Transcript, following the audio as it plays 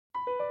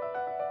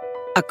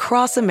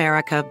Across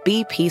America,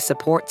 BP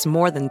supports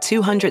more than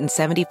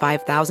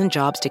 275,000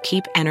 jobs to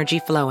keep energy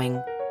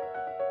flowing.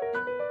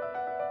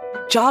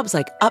 Jobs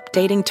like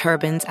updating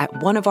turbines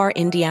at one of our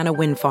Indiana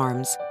wind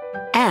farms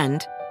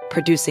and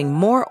producing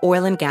more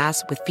oil and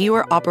gas with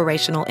fewer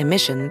operational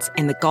emissions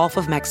in the Gulf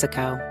of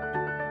Mexico.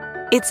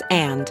 It's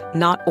and,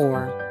 not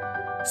or.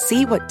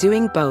 See what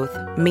doing both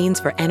means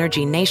for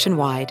energy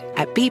nationwide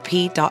at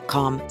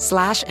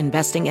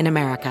bp.com/investing in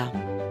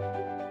America.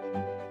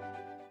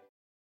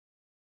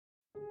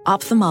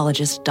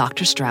 Ophthalmologist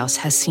Dr. Strauss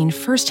has seen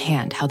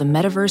firsthand how the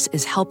metaverse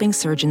is helping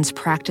surgeons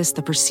practice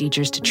the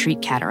procedures to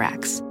treat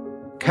cataracts.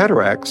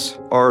 Cataracts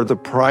are the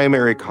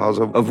primary cause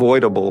of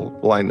avoidable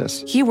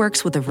blindness. He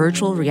works with a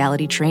virtual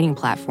reality training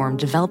platform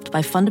developed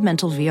by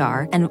Fundamental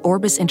VR and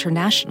Orbis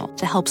International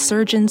to help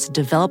surgeons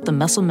develop the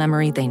muscle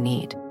memory they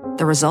need.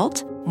 The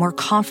result? More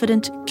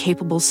confident,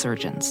 capable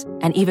surgeons.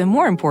 And even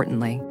more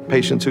importantly,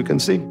 Patients who can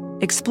see.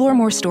 explore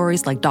more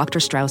stories like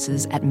Dr.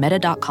 Strauss's at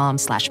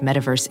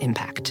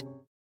meta.com/metaverseimpact.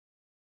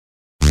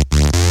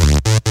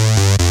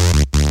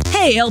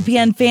 Hey,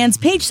 LPN fans,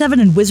 Page 7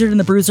 and Wizard and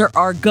the Bruiser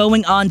are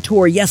going on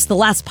tour. Yes, the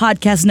Last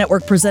Podcast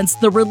Network presents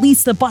the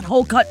Release the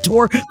Butthole Cut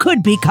Tour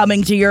could be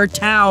coming to your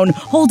town.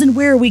 Holden,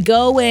 where are we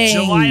going?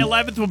 July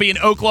 11th will be in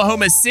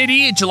Oklahoma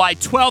City, July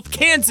 12th,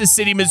 Kansas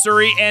City,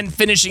 Missouri, and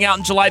finishing out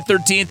on July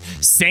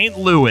 13th, St.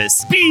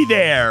 Louis. Be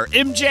there.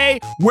 MJ,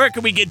 where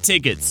can we get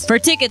tickets? For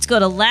tickets, go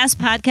to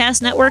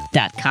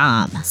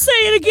lastpodcastnetwork.com. Say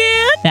it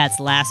again. That's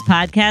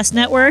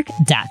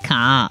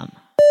lastpodcastnetwork.com.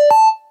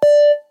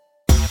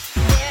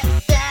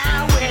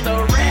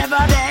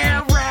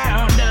 Riverdale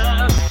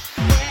Roundup.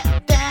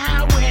 Get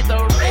down with the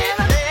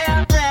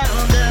Riverdale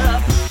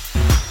Roundup.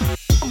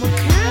 I'ma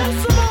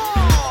kiss 'em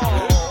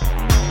all.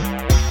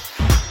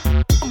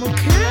 I'ma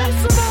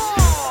kiss 'em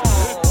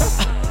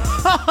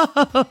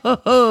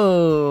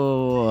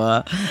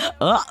all.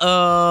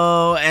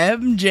 Uh-oh,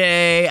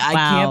 MJ. I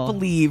can't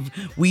believe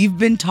we've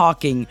been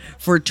talking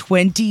for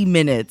 20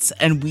 minutes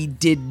and we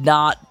did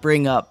not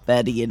bring up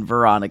Betty and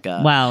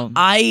Veronica. Wow.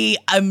 I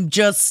am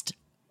just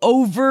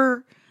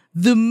over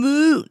the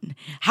moon.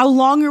 How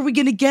long are we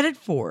going to get it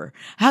for?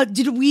 How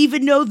did we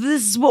even know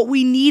this is what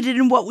we needed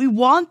and what we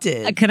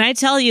wanted? Can I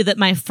tell you that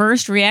my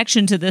first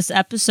reaction to this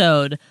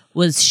episode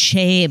was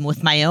shame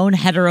with my own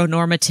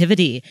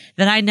heteronormativity,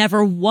 that I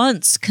never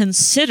once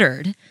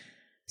considered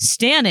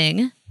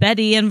standing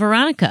Betty and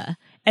Veronica.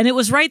 And it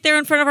was right there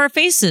in front of our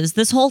faces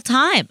this whole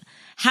time.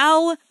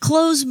 How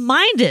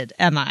close-minded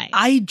am I?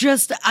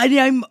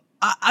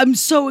 I'm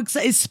so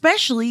excited,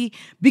 especially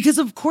because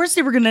of course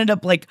they were going to end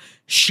up like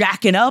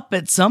shacking up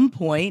at some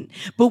point.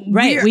 But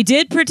we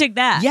did predict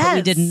that. Yes. But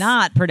we did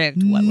not predict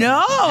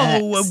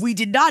what we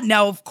did not.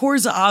 Now, of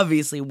course,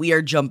 obviously we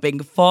are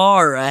jumping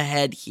far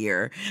ahead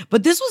here,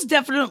 but this was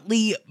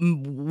definitely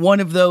one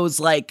of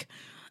those, like,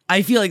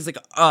 I feel like it's like,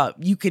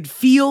 you could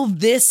feel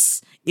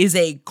this is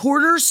a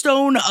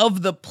cornerstone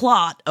of the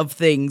plot of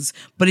things,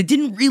 but it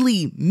didn't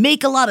really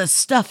make a lot of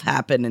stuff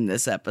happen in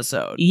this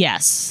episode.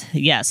 Yes,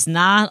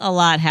 not a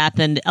lot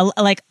happened.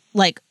 Like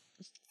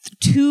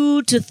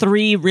 2 to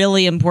 3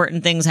 really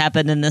important things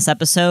happened in this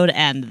episode,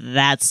 and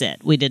that's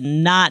it. We did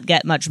not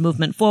get much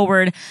movement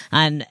forward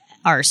on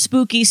our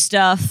spooky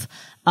stuff,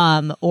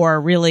 or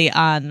really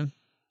on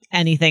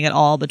anything at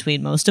all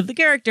between most of the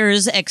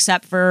characters,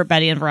 except for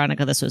Betty and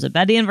Veronica. This was a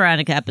Betty and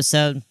Veronica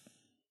episode.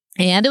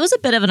 And it was a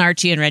bit of an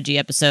Archie and Reggie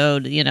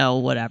episode,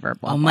 whatever.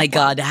 Blah, oh my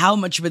God, how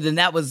much? But then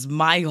that was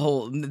my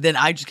whole. Then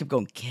I just kept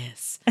going,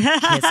 kiss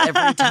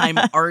every time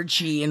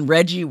Archie and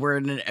Reggie were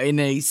in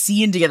a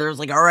scene together. I was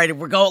like, all right,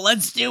 we're going,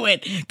 let's do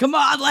it. Come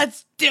on,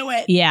 let's do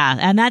it. Yeah,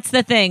 and that's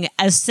the thing.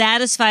 As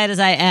satisfied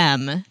as I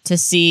am to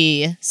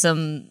see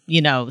some,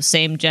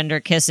 same gender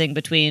kissing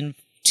between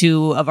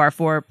 2 of our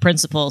 4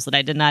 principals that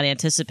I did not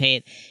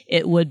anticipate,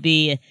 it would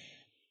be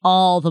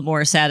all the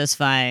more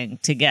satisfying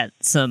to get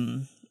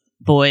some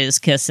boys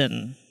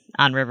kissing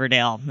on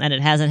Riverdale, and it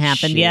hasn't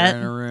happened yet.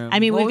 I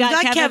mean, we've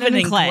got Kevin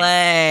and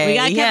Clay. We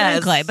got Kevin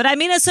and Clay. But I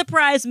mean, a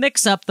surprise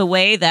mix-up the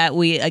way that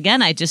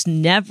I just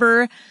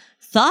never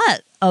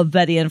thought of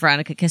Betty and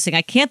Veronica kissing.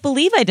 I can't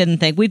believe I didn't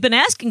think. We've been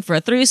asking for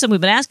a threesome.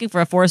 We've been asking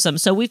for a foursome.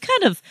 So it's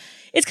kind of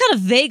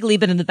vaguely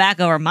been in the back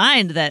of our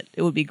mind that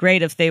it would be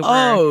great if they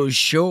were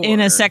in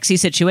a sexy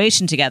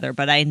situation together.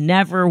 But I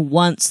never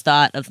once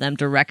thought of them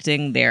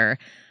directing their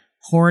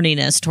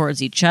horniness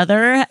towards each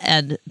other.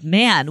 And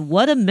man,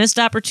 what a missed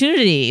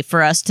opportunity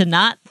for us to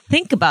not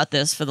think about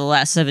this for the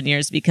last 7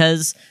 years,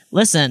 because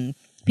listen,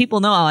 people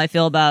know how I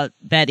feel about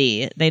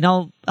Betty. They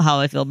know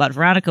how I feel about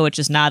Veronica, which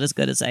is not as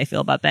good as I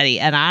feel about Betty.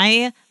 And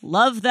I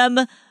love them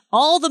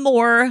all the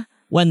more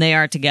when they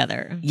are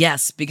together.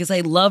 Yes, because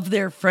I love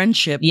their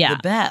friendship the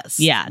best.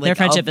 Yeah, their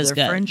friendship is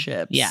good.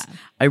 Friendships. Yeah.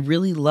 I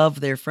really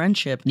love their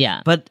friendship.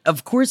 Yeah. But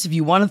of course, if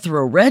you want to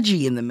throw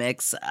Reggie in the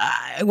mix,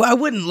 I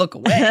wouldn't look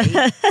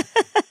away.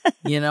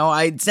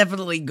 I'd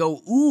definitely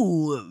go,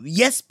 ooh,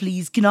 yes,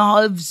 please. Can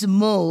I have some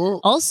more?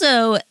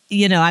 Also,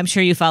 I'm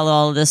sure you follow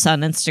all of this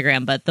on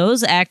Instagram, but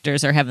those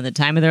actors are having the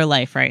time of their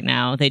life right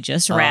now. They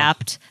just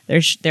wrapped.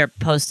 They're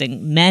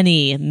posting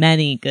many,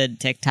 many good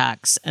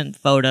TikToks and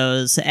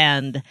photos,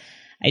 and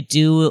I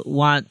do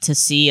want to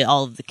see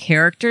all of the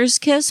characters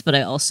kiss, but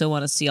I also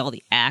want to see all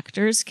the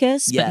actors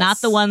kiss, but not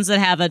the ones that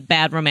have a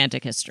bad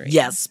romantic history.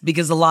 Yes,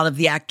 because a lot of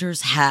the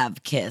actors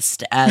have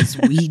kissed, as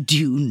we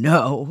do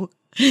know.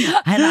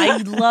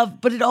 And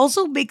but it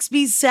also makes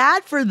me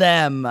sad for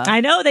them.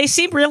 I know, they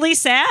seem really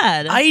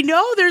sad. I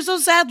know, they're so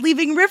sad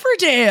leaving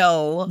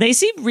Riverdale. They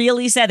seem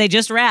really sad. They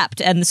just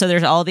wrapped, and so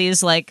there's all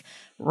these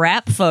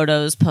wrap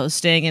photos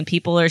posting, and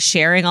people are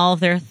sharing all of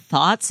their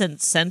thoughts and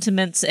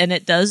sentiments, and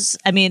it does,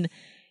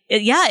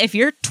 if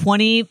you're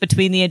 20,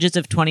 between the ages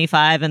of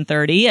 25 and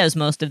 30, as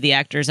most of the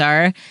actors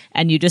are,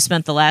 and you just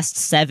spent the last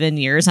 7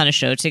 years on a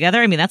show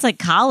together, that's like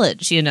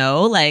college,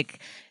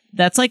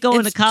 that's like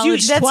going to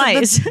college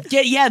twice.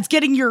 It's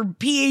getting your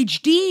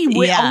PhD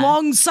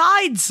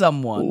alongside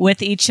someone.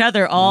 With each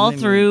other all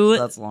through.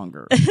 That's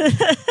longer.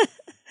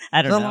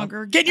 I don't know.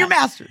 Longer. Get your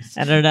master's.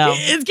 I don't know.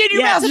 It's getting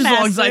your master's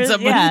alongside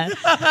somebody. Yeah,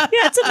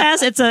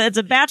 it's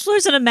a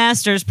bachelor's and a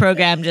master's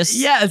program. Just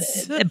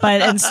yes,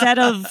 but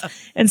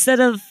instead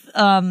of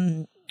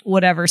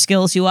whatever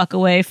skills you walk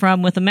away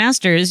from with a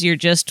master's, you're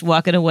just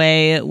walking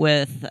away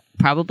with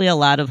probably a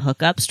lot of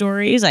hookup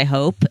stories, I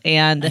hope,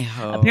 and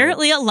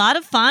apparently a lot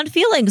of fond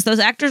feelings. Those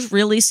actors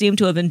really seem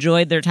to have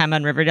enjoyed their time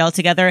on Riverdale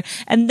together,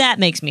 and that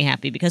makes me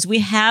happy because we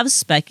have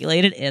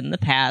speculated in the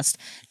past.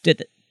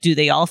 Do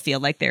they all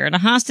feel like they're in a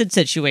hostage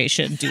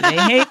situation? Do they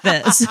hate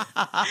this?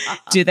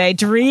 Do they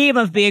dream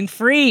of being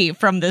free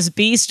from this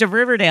beast of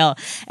Riverdale?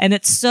 And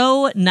it's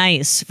so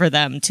nice for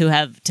them to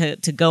have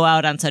to go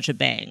out on such a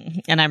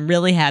bang. And I'm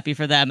really happy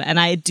for them. And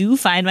I do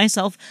find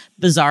myself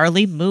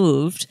bizarrely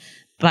moved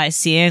by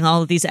seeing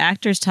all of these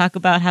actors talk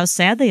about how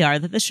sad they are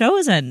that the show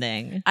is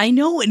ending. I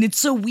know, and it's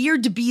so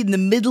weird to be in the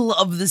middle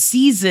of the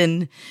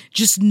season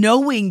just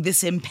knowing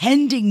this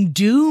impending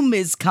doom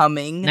is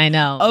coming. I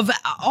know. Of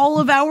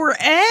all of our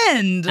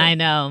end.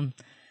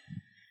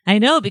 I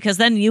know, because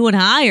then you and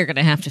I are going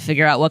to have to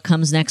figure out what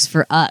comes next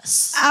for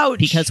us. Ouch.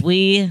 Because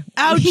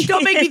Ouch,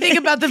 don't make me think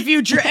about the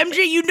future. MJ,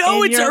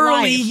 it's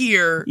early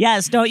here.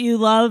 Yes, don't you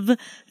love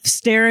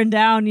staring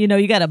down,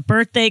 you got a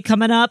birthday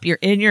coming up, you're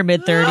in your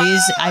mid-30s.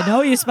 I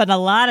know you spend a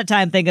lot of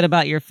time thinking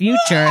about your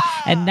future,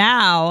 and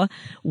now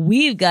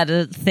we've got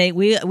to think,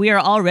 we are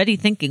already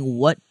thinking,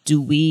 what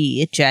do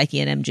we, Jackie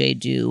and MJ,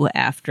 do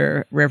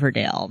after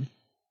Riverdale?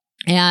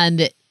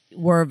 And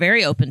we're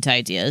very open to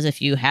ideas.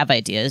 If you have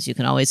ideas, you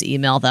can always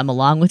email them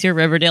along with your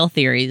Riverdale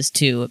theories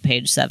to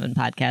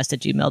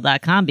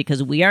page7podcast@gmail.com,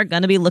 because we are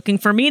going to be looking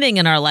for meaning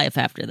in our life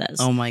after this.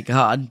 Oh my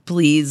God,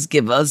 please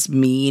give us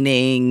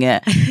meaning.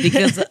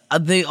 Because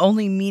the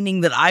only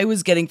meaning that I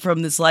was getting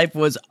from this life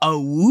was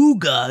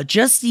awooga.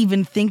 Just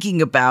even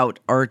thinking about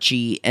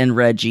Archie and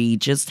Reggie,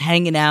 just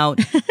hanging out,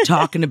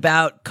 talking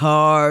about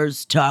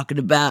cars, talking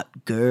about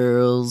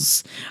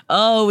girls.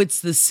 Oh,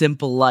 it's the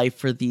simple life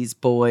for these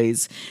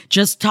boys.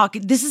 Just talking.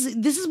 This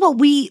is what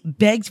we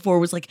begged for,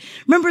 was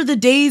remember the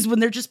days when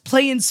they're just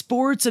playing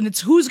sports and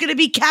it's who's going to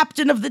be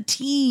captain of the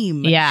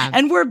team. Yeah.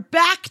 And we're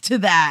back to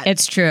that.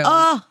 It's true.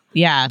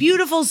 Yeah.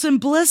 Beautiful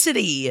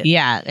simplicity.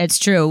 Yeah, it's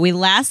true. We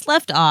last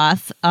left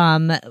off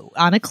on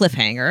a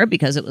cliffhanger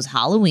because it was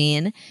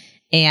Halloween,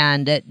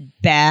 and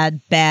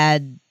bad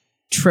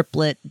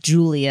triplet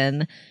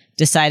Julian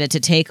decided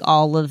to take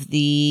all of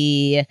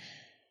the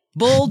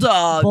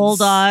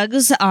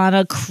bulldogs on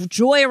a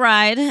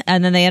joyride,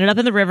 and then they ended up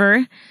in the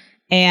river.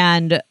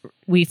 And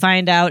we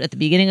find out at the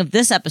beginning of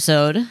this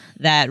episode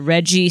that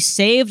Reggie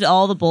saved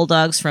all the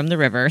bulldogs from the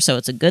river, so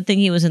it's a good thing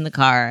he was in the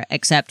car,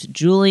 except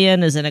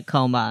Julian is in a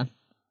coma.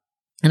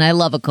 And I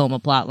love a coma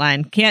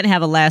plotline. Can't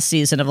have a last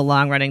season of a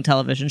long-running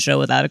television show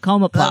without a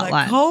coma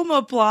plotline. A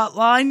coma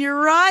plotline,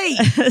 you're right.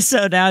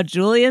 So now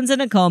Julian's in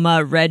a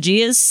coma.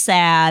 Reggie is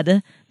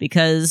sad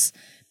because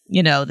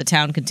the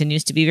town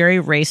continues to be very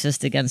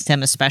racist against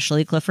him,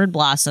 especially Clifford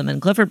Blossom.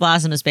 And Clifford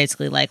Blossom is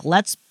basically like,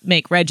 let's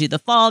make Reggie the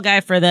fall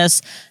guy for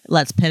this.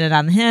 Let's pin it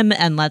on him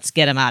and let's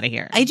get him out of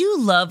here. I do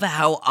love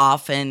how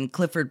often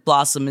Clifford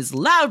Blossom is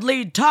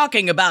loudly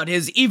talking about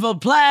his evil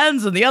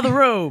plans in the other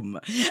room.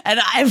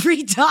 And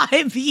every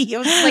time he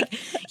was like,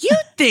 you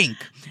think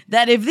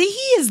that if he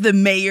is the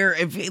mayor,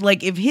 if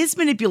his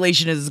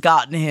manipulation has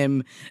gotten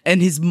him,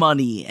 and his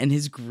money and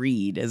his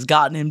greed has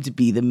gotten him to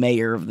be the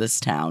mayor of this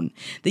town,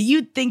 that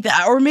you'd think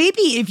that, or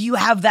maybe if you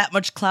have that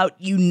much clout,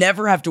 you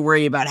never have to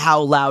worry about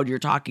how loud you're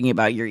talking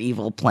about your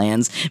evil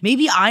plans.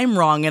 Maybe I'm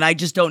wrong and I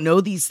just don't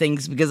know these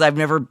things because I've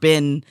never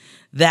been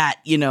that,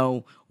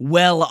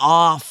 well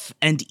off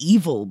and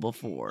evil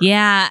before.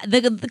 Yeah,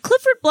 the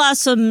Clifford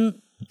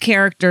Blossom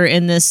character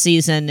in this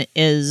season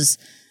is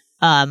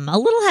A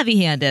little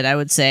heavy-handed, I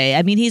would say.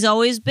 I mean, he's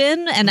always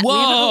been. And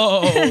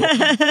Whoa,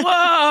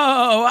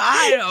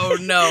 I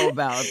don't know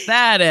about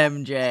that,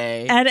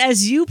 MJ. And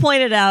as you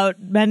pointed out,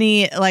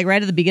 right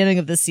at the beginning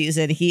of the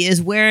season, he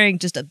is wearing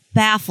just a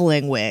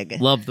baffling wig.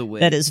 Love the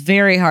wig. That is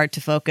very hard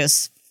to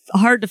focus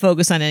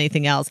on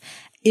anything else.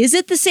 Is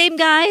it the same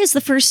guy as the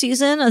first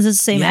season? Is it the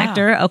same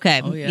actor?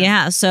 Okay. Oh,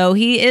 yeah. So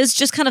he is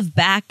just kind of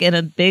back in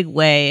a big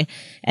way.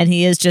 And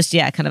he is just,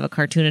 kind of a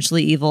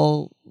cartoonishly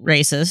evil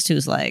racist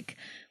who's like,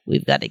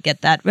 we've got to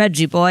get that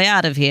Reggie boy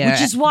out of here.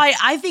 Which is why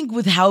I think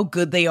with how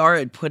good they are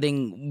at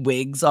putting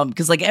wigs on,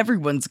 because like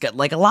everyone's got,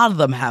 like a lot of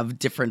them have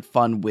different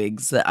fun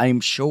wigs that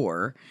I'm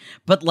sure,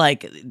 but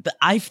like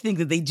I think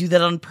that they do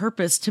that on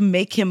purpose to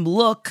make him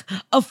look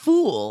a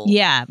fool.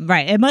 Yeah,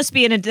 right. It must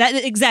be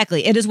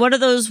exactly. It is one of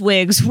those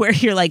wigs where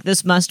you're like,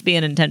 this must be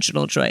an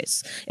intentional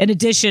choice. In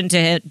addition to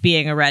it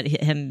being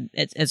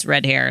it's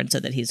red hair, and so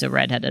that he's a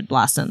redheaded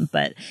blossom.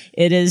 But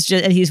it is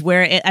just, and he's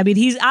wearing. I mean,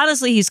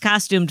 he's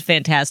costumed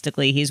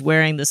fantastically. He's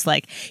wearing this,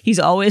 like, he's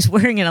always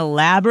wearing an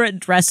elaborate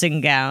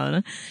dressing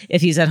gown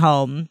if he's at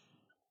home.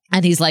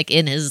 And he's like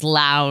in his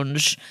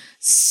lounge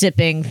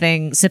sipping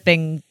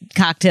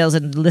cocktails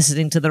and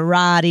listening to the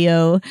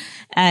radio.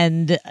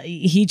 And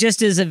he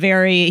just is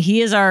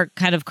he is our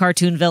kind of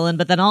cartoon villain.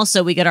 But then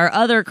also we get our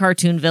other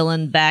cartoon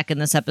villain back in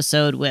this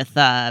episode with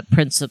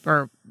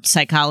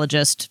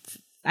psychologist.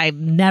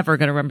 I'm never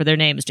going to remember their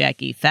names,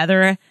 Jackie.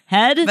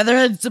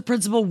 Featherhead's the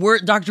principal,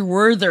 Dr.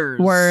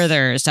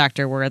 Werther's.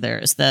 Dr.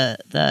 Werther's,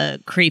 the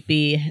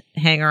creepy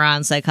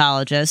hanger-on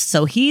psychologist.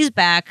 So he's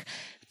back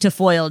to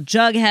foil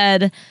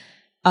Jughead,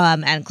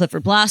 and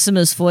Clifford Blossom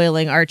is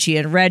foiling Archie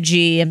and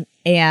Reggie,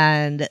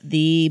 and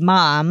the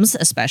moms,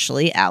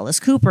 especially Alice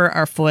Cooper,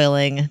 are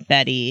foiling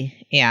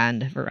Betty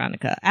and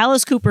Veronica.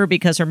 Alice Cooper,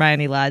 because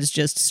Hermione Lodge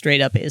just straight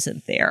up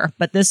isn't there.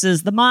 But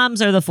the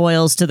moms are the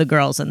foils to the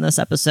girls in this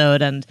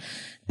episode, and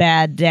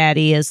Bad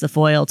Daddy is the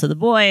foil to the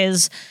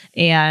boys.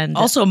 And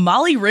also,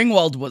 Molly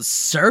Ringwald was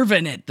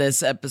serving it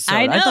this episode.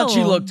 I know. I thought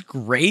she looked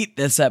great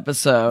this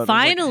episode.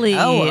 Finally,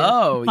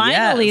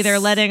 they're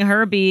letting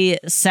her be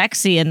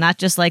sexy and not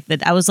just like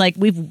that. I was like,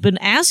 we've been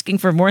asking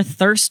for more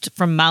thirst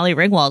from Molly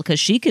Ringwald because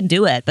she can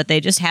do it, but they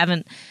just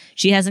haven't.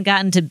 She hasn't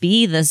gotten to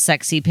be the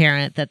sexy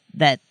parent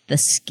that the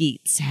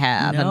Skeets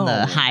have and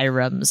the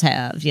Hirams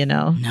have,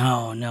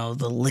 No,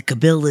 the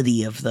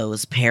lickability of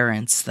those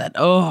parents that,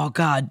 oh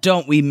God,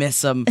 don't we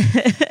miss them?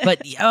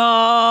 But,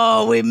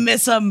 we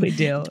miss them. We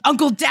do.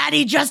 Uncle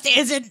Daddy just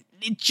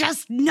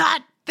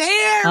not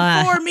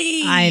there for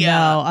me. I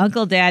know.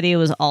 Uncle Daddy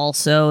was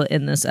also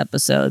in this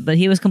episode, but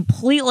he was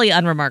completely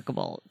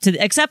unremarkable,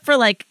 except for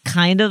like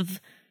kind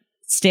of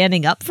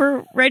standing up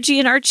for Reggie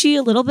and Archie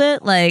a little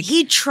bit. Like,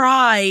 he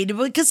tried,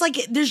 because like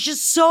there's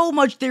just so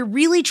much. They're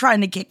really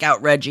trying to kick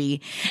out Reggie,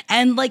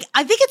 and like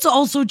I think it's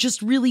also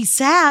just really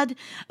sad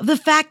the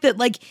fact that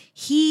like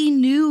he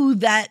knew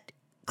that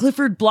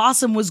Clifford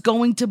Blossom was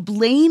going to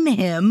blame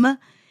him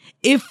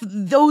if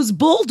those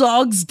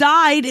bulldogs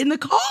died in the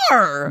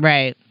car.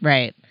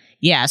 Right.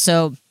 Yeah,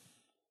 so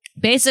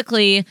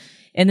basically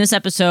in this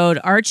episode,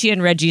 Archie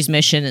and Reggie's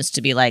mission is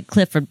to be like,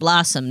 Clifford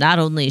Blossom, not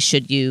only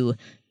should you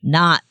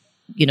not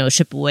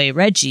ship away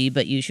Reggie,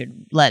 but you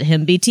should let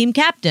him be team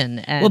captain.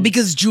 And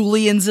because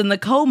Julian's in the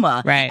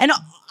coma. Right. And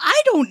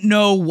I don't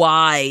know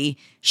why.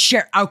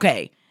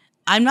 Okay.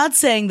 I'm not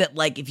saying that,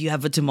 like, if you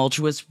have a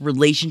tumultuous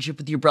relationship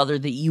with your brother,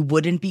 that you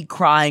wouldn't be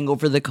crying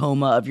over the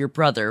coma of your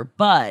brother.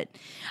 But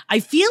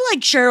I feel like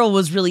Cheryl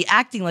was really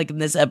acting like in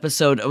this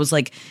episode. It was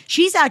like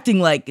she's acting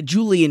like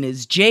Julian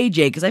is JJ,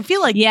 because I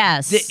feel like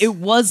it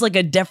was like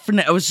a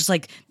definite. I was just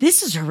like,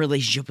 this is her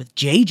relationship with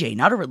JJ,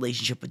 not a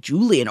relationship with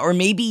Julian. Or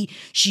maybe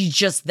she's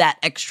just that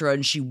extra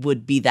and she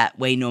would be that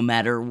way no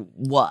matter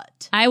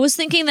what. I was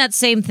thinking that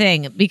same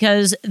thing,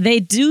 because they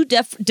do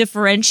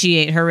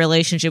differentiate her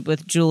relationship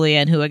with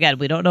Julian, who, again,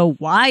 we don't know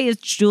why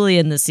it's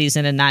Julian this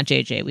season and not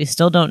JJ. We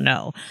still don't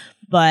know.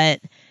 But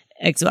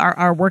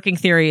our working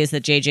theory is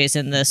that JJ's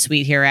in the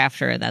Sweet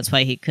Hereafter, and that's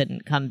why he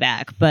couldn't come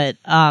back. But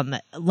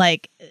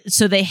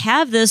so they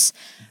have this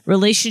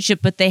relationship,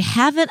 but they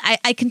haven't.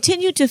 I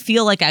continue to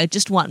feel like I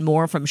just want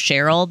more from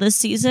Cheryl this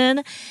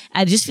season.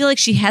 I just feel like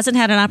she hasn't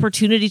had an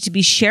opportunity to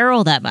be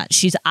Cheryl that much.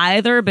 She's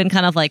either been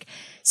kind of like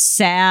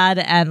sad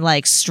and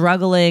like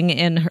struggling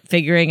in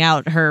figuring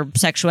out her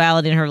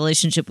sexuality and her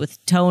relationship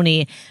with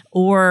Tony,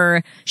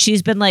 or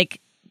she's been like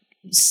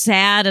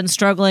sad and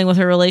struggling with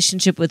her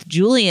relationship with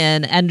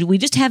Julian, and we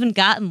just haven't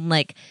gotten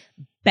like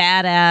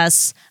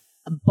badass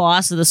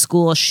boss of the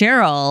school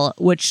Cheryl,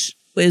 which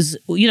is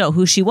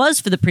who she was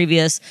for the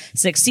previous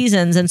 6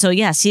 seasons. And so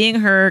seeing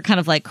her kind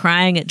of like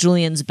crying at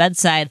Julian's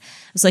bedside,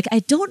 it's like, I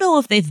don't know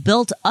if they've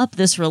built up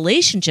this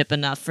relationship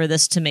enough for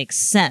this to make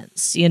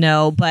sense,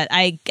 but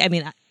I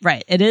mean,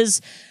 right, it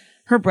is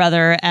her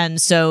brother,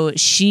 and so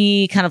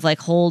she kind of like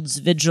holds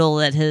vigil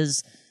at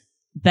his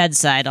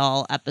bedside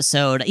all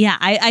episode.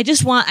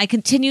 I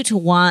continue to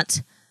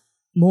want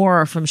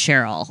more from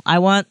Cheryl. I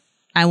want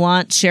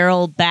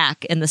Cheryl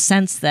back, in the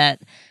sense that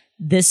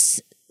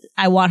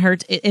I want her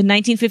in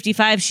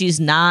 1955. She's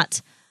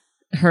not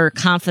her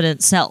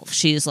confident self.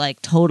 She's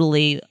like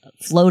totally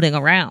floating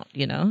around,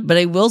 you know? But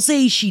I will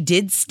say she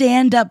did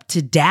stand up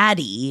to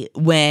Daddy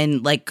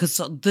when, like,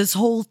 because this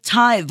whole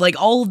time, like,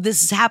 all of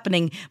this is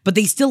happening, but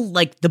they still,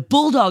 like, the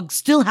Bulldogs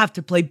still have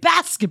to play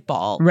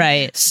basketball.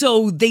 Right.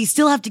 So they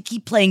still have to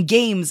keep playing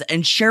games,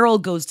 and Cheryl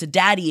goes to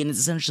Daddy and is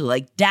essentially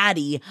like,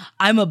 Daddy,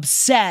 I'm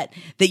upset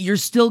that you're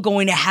still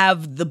going to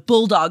have the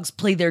Bulldogs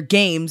play their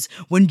games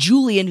when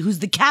Julian, who's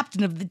the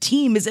captain of the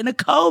team, is in a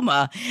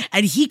coma.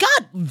 And he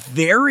got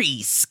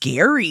very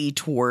scary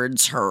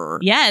towards her.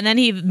 Yeah, and then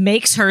he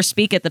makes her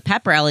speak at the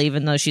pep rally,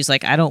 even though she's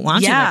like, I don't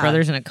want to. My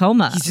brother's in a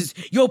coma. He says,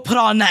 you'll put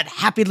on that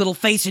happy little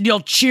face and you'll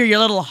cheer your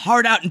little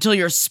heart out until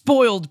your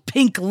spoiled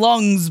pink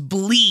lungs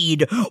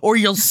bleed, or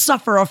you'll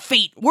suffer a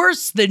fate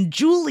worse than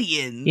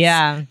Julian's.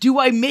 Yeah. Do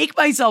I make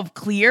myself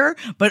clear?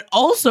 But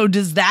also,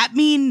 does that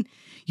mean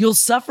you'll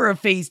suffer a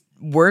fate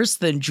worse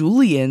than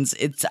Julian's?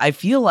 I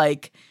feel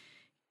like,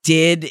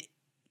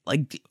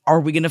 are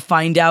we going to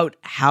find out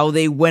how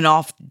they went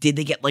off? Did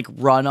they get, like,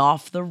 run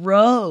off the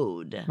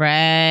road?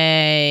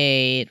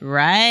 Right.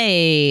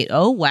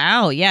 Oh,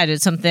 wow. Yeah,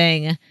 did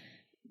something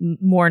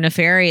more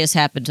nefarious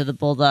happen to the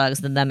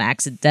Bulldogs than them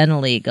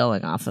accidentally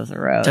going off of the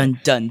road? Dun,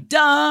 dun,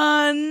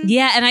 dun.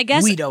 Yeah, and I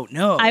guess we don't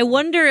know. I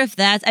wonder if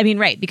that's, I mean,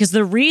 right, because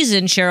the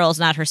reason Cheryl's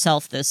not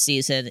herself this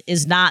season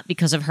is not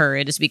because of her.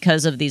 It is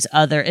because of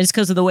it's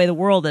because of the way the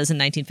world is in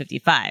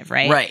 1955,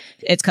 right? Right.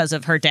 It's because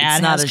of her dad.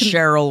 It's not a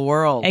Cheryl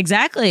world.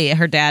 Exactly.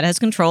 Her dad has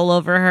control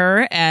over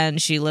her,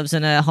 and she lives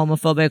in a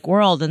homophobic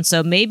world. And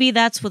so maybe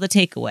that's what the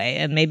takeaway.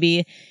 And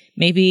maybe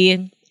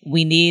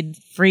we need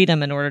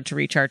freedom in order to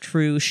reach our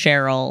true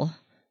Cheryl,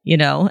 you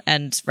know?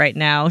 And right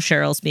now,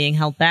 Cheryl's being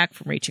held back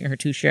from reaching her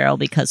true Cheryl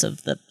because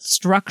of the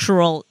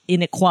structural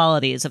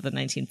inequalities of the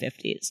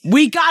 1950s.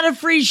 We gotta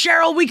free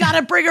Cheryl. We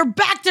gotta bring her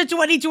back to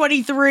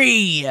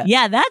 2023.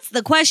 Yeah, that's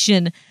the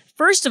question.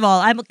 First of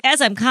all,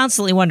 I'm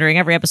constantly wondering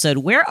every episode,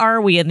 where are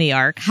we in the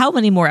arc? How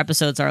many more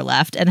episodes are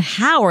left? And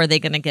how are they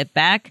going to get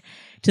back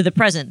to the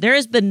present? There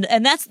has been,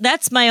 and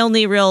that's my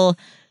only real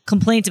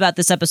complaint about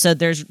this episode.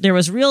 There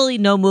was really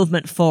no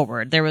movement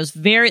forward. There was a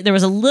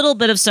little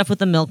bit of stuff with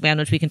the milkman,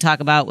 which we can talk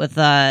about with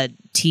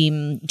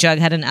Team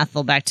Jughead and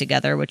Ethel back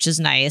together, which is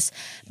nice.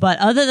 But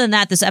other than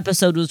that, this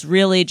episode was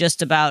really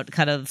just about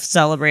kind of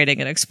celebrating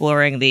and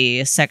exploring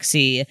the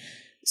sexy,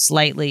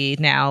 slightly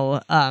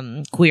now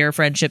queer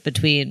friendship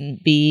between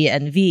B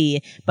and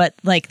V. But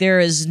like, there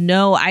is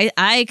no,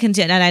 I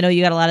continue, and I know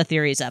you got a lot of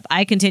theories up.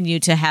 I continue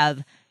to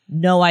have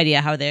no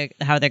idea how they're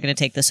going to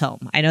take this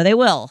home. I know they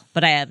will,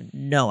 but I have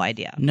no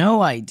idea.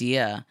 No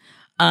idea.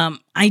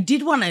 I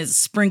did want to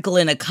sprinkle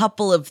in a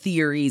couple of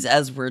theories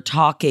as we're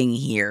talking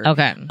here.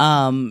 Okay.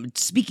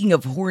 Speaking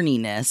of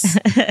horniness,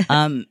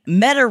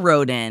 Meta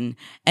wrote in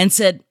and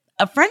said,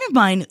 a friend of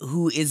mine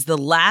who is the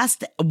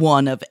last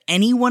one of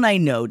anyone I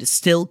know to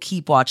still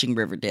keep watching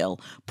Riverdale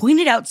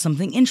pointed out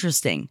something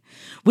interesting.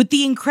 With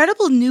the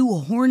incredible new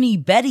horny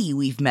Betty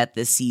we've met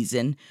this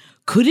season,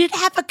 could it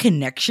have a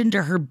connection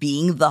to her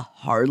being the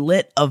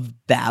harlot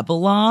of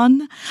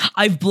Babylon?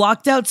 I've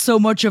blocked out so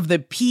much of the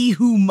P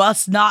who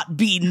must not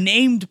be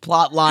named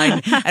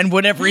plotline and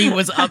whatever he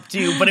was up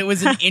to, but it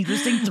was an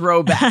interesting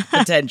throwback,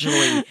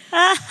 potentially.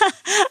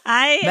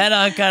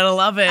 Meta, kind of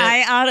love it.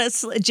 I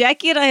honestly,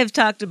 Jackie and I have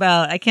talked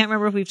about, I can't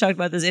remember if we've talked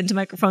about this into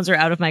microphones or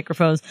out of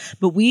microphones,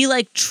 but we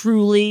like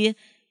truly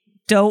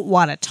don't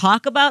want to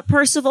talk about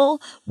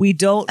Percival. We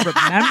don't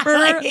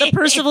remember the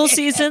Percival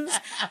seasons.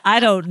 I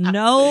don't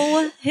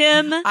know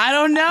him. I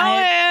don't know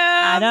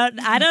him.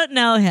 I don't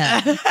know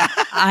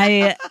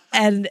him.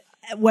 And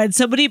when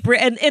somebody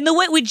and in the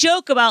way we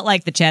joke about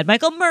like the Chad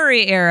Michael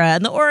Murray era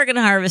and the Oregon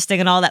harvesting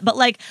and all that, but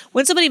like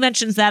when somebody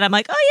mentions that, I'm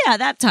like, oh yeah,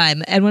 that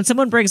time. And when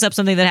someone brings up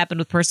something that happened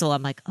with Percival,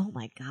 I'm like, oh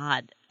my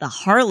God, the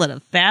harlot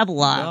of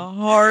Babylon.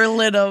 The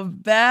harlot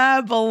of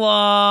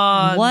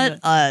Babylon.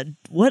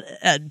 What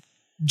a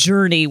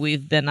journey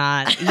we've been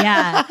on.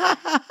 Yeah.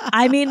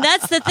 I mean,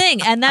 that's the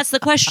thing. And that's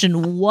the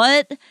question.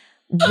 What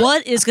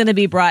is going to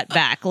be brought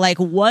back? Like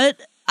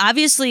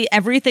obviously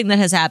everything that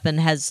has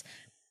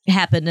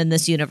happened in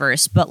this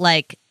universe, but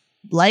like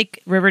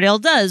Riverdale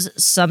does,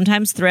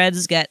 sometimes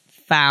threads get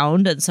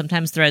found and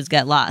sometimes threads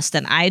get lost.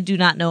 And I do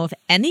not know if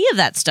any of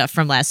that stuff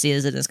from last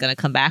season is going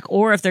to come back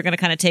or if they're going to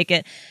kind of take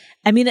it.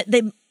 I mean,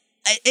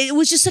 it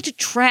was just such a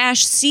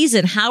trash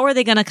season. How are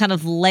they going to kind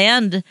of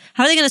land?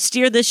 How are they going to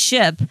steer this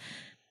ship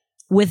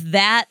with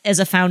that as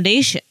a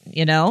foundation,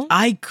 you know?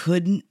 I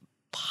couldn't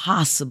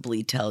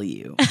possibly tell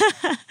you.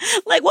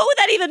 Like, what would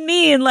that even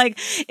mean? Like,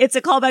 it's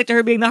a callback to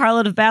her being the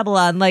harlot of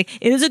Babylon. Like,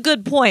 it is a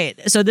good point.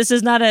 So this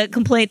is not a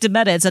complaint to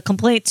Meta. It's a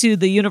complaint to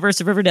the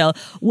universe of Riverdale.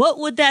 What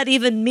would that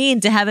even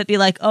mean to have it be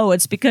like, oh,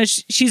 it's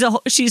because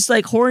she's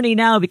like horny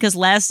now because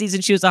last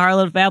season she was the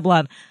harlot of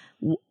Babylon?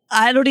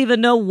 I don't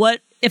even know what.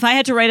 If I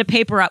had to write a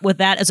paper with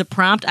that as a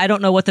prompt, I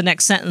don't know what the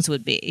next sentence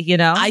would be, you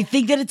know? I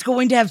think that it's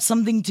going to have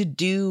something to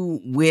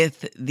do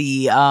with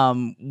the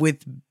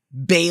with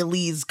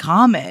Bailey's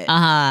comet.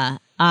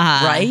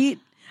 Right?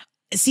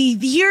 See,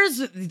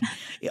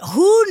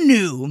 who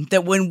knew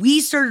that when we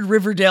started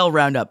Riverdale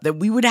Roundup that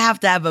we would have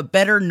to have a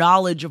better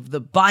knowledge of the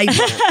Bible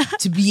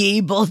to be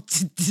able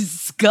to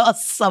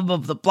discuss some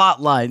of the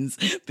plot lines?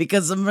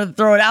 Because I'm going to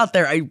throw it out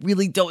there. I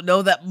really don't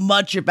know that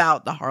much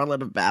about the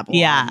Harlot of Babylon.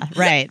 Yeah,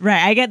 right.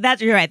 I get that.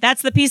 You're right.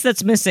 That's the piece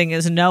that's missing,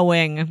 is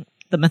knowing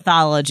the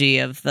mythology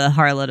of the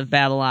Harlot of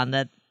Babylon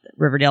that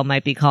Riverdale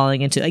might be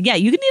calling into. Yeah,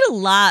 you need a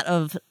lot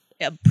of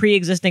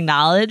pre-existing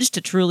knowledge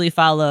to truly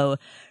follow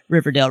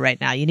Riverdale right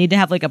now. You need to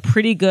have like a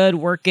pretty good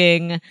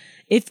working,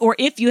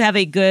 if you have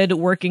a good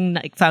working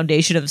like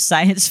foundation of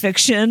science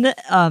fiction,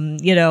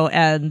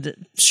 and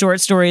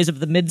short stories of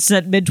the mid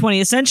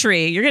 20th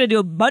century, you're going to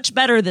do much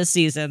better this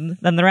season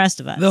than the rest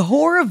of us. The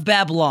Whore of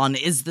Babylon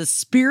is the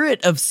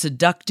spirit of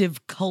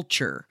seductive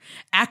culture,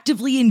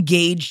 actively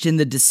engaged in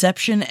the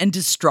deception and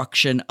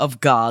destruction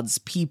of God's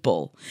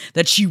people.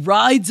 That she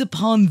rides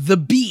upon the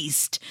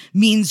beast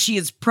means she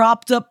is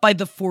propped up by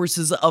the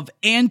forces of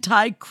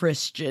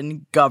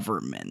anti-Christian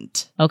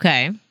government.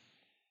 Okay.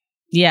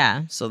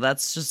 Yeah. So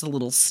that's just a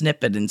little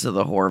snippet into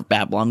the Whore of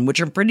Babylon, which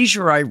I'm pretty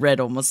sure I read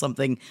almost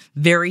something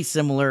very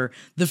similar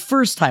the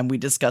first time we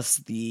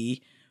discussed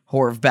the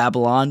Whore of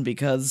Babylon,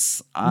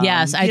 because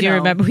yes, I do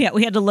remember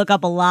we had to look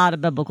up a lot of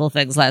biblical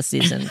things last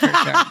season for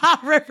sure.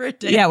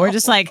 Riverdale. Yeah, we're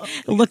just like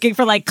looking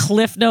for like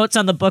cliff notes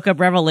on the Book of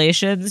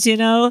Revelations,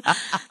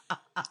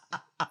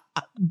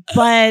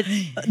 But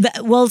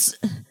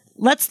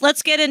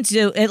let's get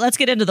into it. Let's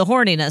get into the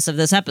horniness of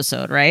this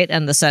episode, right?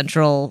 And the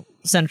central.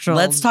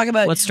 Let's talk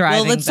about what's driving.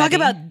 Well, let's Betty. talk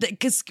about,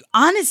 because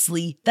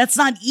honestly, that's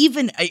not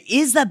even.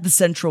 Is that the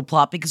central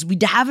plot? Because we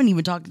haven't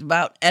even talked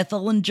about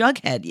Ethel and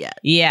Jughead yet.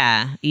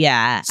 Yeah.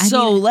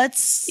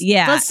 Let's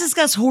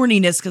discuss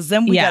horniness, because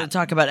then we got to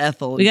talk about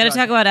Ethel. We got to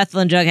talk about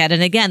Ethel and Jughead,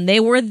 and again, they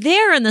were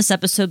there in this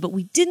episode, but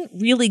we didn't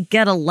really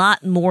get a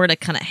lot more to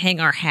kind of hang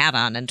our hat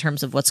on in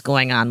terms of what's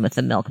going on with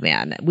the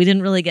milkman. We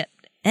didn't really get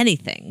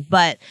anything,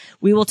 but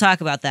we will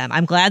talk about them.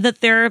 I'm glad that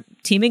they're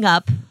teaming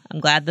up. I'm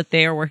glad that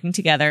they are working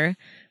together.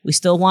 We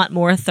still want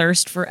more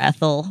thirst for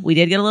Ethel. We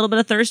did get a little bit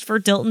of thirst for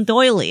Dilton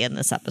Doily in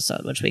this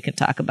episode, which we can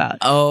talk about.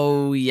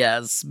 Oh,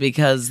 yes,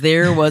 because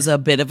there was a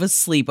bit of a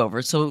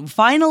sleepover. So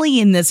finally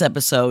in this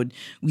episode,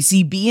 we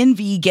see B and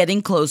V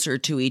getting closer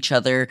to each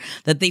other,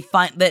 that they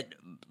find that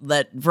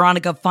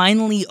Veronica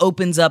finally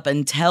opens up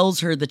and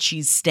tells her that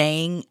she's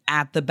staying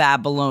at the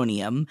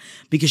Babylonium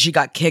because she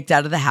got kicked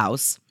out of the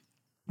house.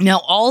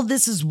 Now, all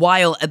this is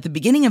while at the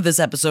beginning of this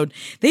episode,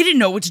 they didn't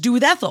know what to do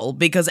with Ethel,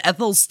 because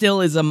Ethel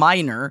still is a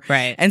minor,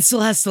 right, and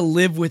still has to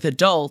live with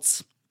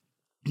adults.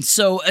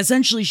 So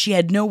essentially, she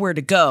had nowhere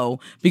to go,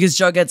 because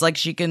Jughead's like,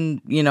 she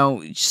can,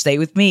 stay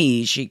with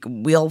me.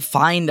 We'll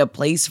find a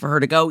place for her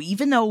to go,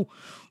 even though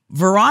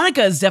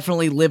Veronica is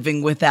definitely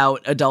living without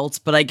adults.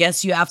 But I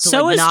guess you have to.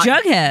 So is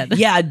Jughead.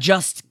 Yeah, have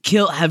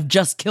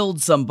just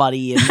killed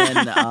somebody,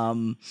 and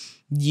then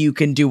you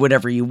can do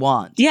whatever you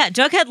want. Yeah,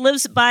 Jughead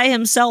lives by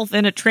himself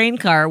in a train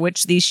car,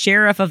 which the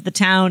sheriff of the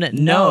town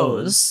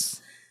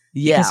knows.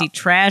 Yeah. Because he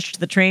trashed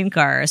the train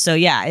car. So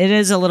yeah, it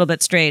is a little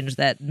bit strange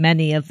that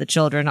many of the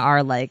children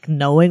are like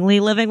knowingly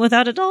living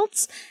without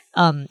adults.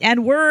 And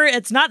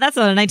that's not a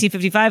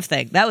 1955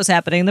 thing. That was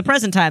happening in the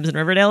present times in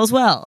Riverdale as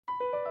well.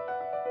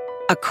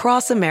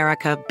 Across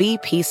America,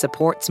 BP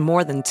supports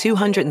more than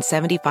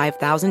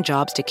 275,000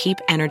 jobs to keep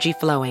energy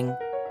flowing.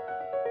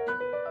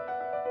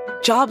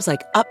 Jobs like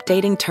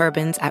updating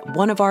turbines at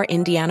one of our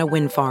Indiana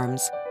wind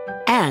farms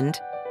and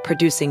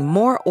producing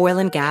more oil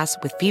and gas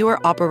with fewer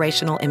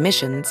operational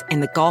emissions in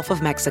the Gulf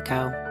of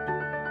Mexico.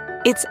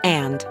 It's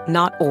and,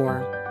 not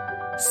or.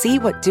 See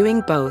what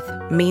doing both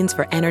means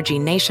for energy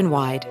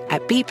nationwide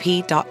at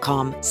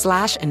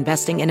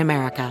bp.com/investing in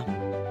America.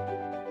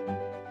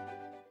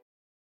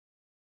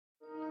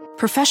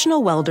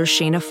 Professional welder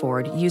Shayna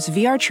Ford used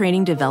VR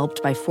training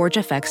developed by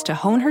ForgeFX to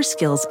hone her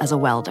skills as a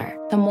welder.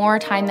 The more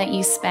time that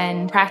you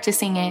spend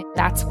practicing it,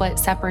 that's what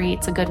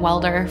separates a good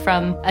welder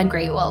from a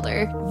great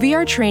welder.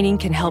 VR training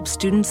can help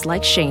students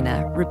like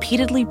Shayna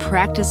repeatedly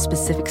practice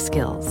specific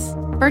skills.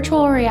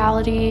 Virtual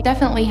reality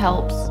definitely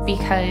helps,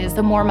 because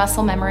the more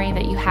muscle memory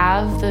that you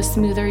have, the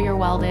smoother your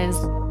weld is.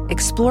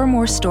 Explore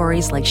more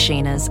stories like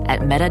Shayna's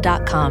at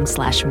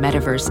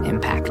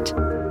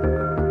meta.com/metaverseimpact.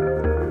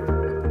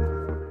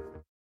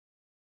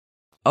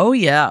 Oh,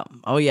 yeah.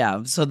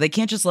 So they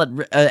can't just let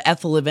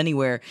Ethel live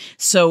anywhere.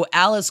 So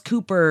Alice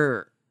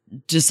Cooper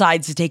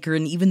decides to take her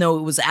in, even though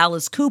it was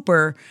Alice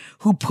Cooper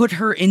who put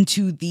her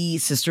into the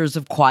Sisters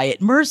of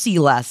Quiet Mercy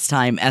last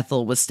time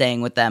Ethel was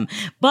staying with them.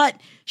 But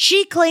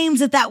she claims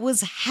that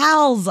was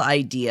Hal's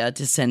idea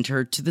to send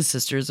her to the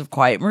Sisters of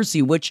Quiet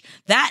Mercy, which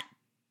that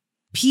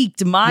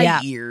piqued my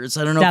ears.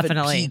 I don't know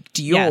definitely. If it piqued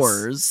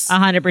yours.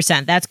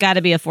 100%. That's got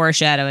to be a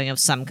foreshadowing of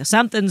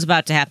something's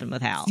about to happen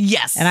with Hal.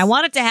 Yes. And I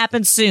want it to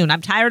happen soon. I'm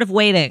tired of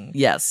waiting.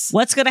 Yes.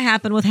 What's going to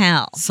happen with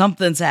Hal?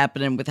 Something's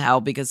happening with Hal,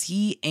 because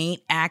he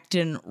ain't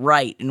acting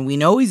right. And we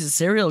know he's a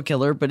serial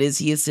killer, but is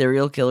he a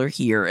serial killer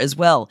here as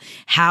well?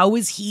 How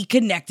is he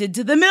connected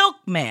to the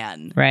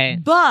milkman?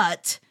 Right.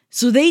 But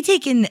So they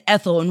take in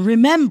Ethel, and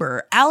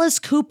remember, Alice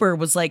Cooper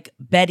was like,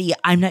 Betty,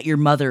 I'm not your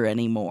mother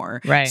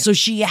anymore. Right. So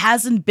she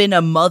hasn't been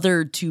a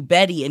mother to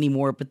Betty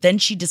anymore, but then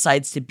she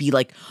decides to be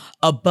like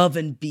above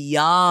and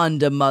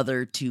beyond a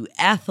mother to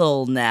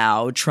Ethel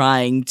now,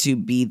 trying to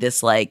be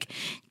this like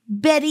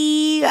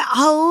Betty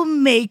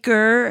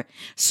homemaker.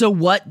 So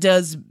what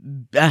does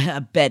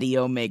Betty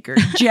homemaker,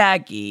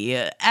 Jackie,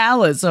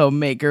 Alice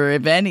homemaker,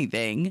 if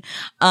anything,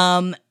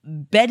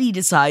 Betty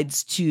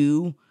decides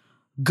to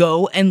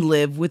go and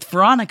live with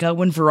Veronica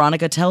when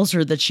Veronica tells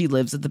her that she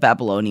lives at the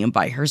Babylonium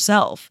by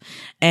herself.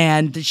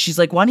 And she's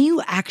like, why don't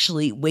you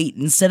actually wait,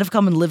 instead of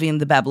coming living in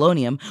the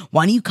Babylonium,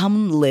 why don't you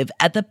come live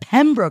at the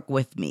Pembroke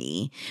with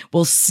me?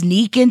 We'll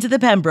sneak into the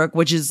Pembroke,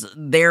 which is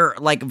their,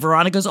 like,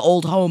 Veronica's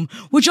old home,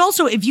 which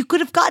also, if you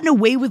could have gotten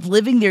away with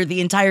living there the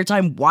entire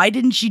time, why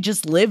didn't she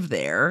just live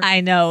there?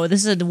 I know.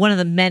 This is one of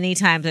the many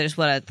times I just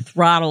want to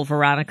throttle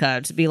Veronica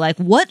to be like,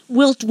 what do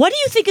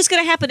you think is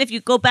going to happen if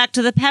you go back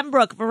to the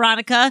Pembroke,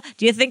 Veronica?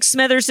 Do you think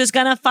Smithers is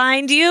going to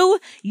find you?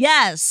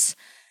 Yes.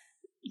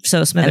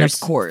 So Smithers, of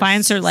course,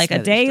 finds her like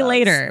Smithers a day does.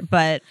 later,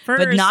 but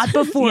first, But not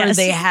before Yes.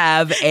 they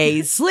have a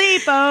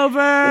sleepover.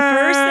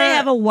 First, they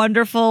have a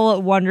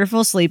wonderful,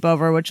 wonderful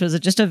sleepover, which was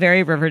just a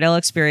very Riverdale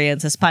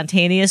experience, a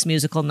spontaneous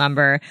musical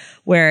number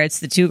where it's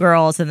the two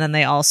girls, and then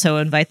they also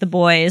invite the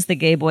boys, the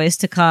gay boys,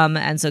 to come.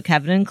 And so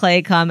Kevin and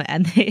Clay come,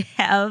 and they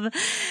have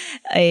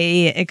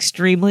a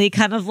extremely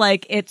kind of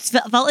like, it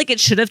felt like it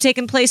should have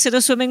taken place at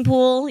a swimming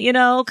pool, you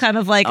know, kind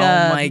of like Oh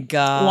my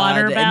God.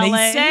 water ballet. And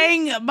they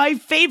sang my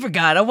favorite,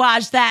 gotta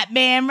watch that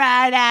man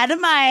right out of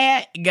my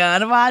head.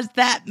 Gotta watch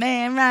that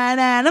man right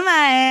out of my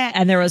head.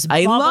 And there was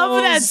I bubbles.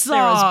 love that song.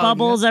 There was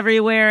bubbles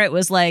everywhere. It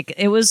was like,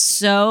 it was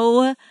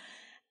so,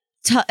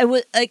 it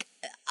was like,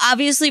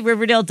 obviously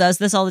Riverdale does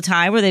this all the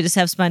time where they just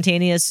have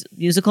spontaneous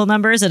musical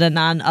numbers in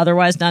a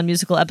otherwise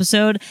non-musical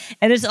episode.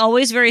 And it's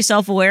always very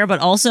self-aware, but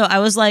also I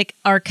was like,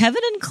 are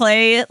Kevin and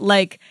Clay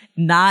like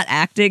not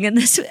acting in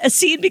this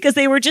scene? Because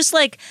they were just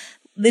like,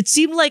 it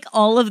seemed like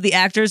all of the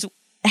actors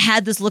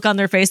had this look on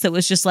their face that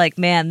was just like,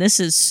 man,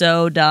 this is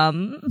so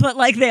dumb. But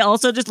like, they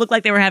also just looked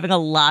like they were having a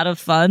lot of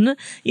fun,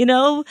 you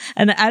know?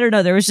 And I don't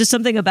know, there was just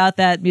something about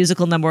that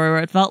musical number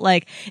where it felt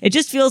like, it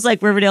just feels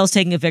like Riverdale's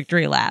taking a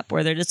victory lap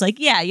where they're just like,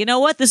 yeah, you know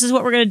what? This is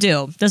what we're going to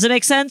do. Does it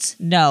make sense?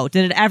 No.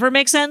 Did it ever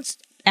make sense?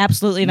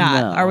 Absolutely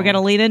not. No. Are we going to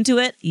lean into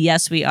it?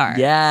 Yes, we are.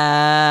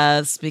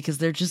 Yes, because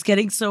they're just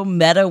getting so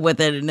meta with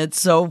it, and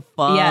it's so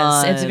fun.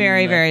 Yes, it's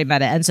very, very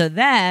meta. And so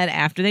then,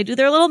 after they do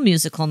their little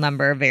musical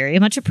number, very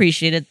much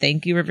appreciated.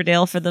 Thank you,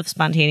 Riverdale, for the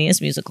spontaneous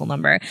musical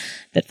number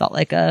that felt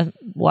like a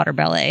water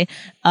ballet.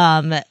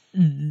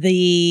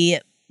 They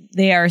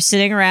are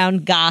sitting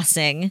around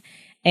gossing,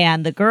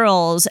 and the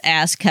girls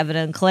ask Kevin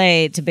and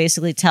Clay to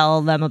basically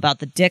tell them about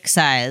the dick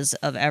size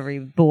of every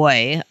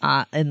boy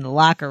in the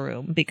locker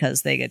room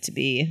because they get to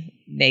be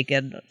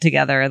naked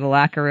together in the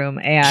locker room,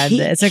 and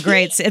it's a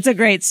great scene. It's a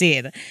great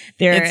scene.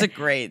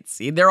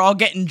 They're all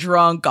getting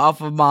drunk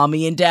off of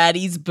mommy and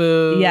daddy's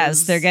booze.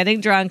 Yes, they're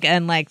getting drunk,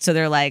 and like, so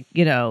they're like,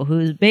 you know,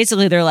 who's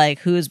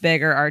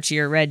bigger, Archie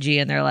or Reggie?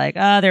 And they're like,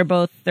 oh, they're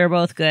both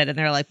good. And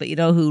they're like, but you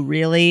know who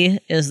really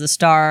is the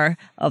star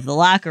of the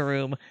locker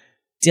room?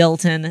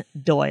 Dilton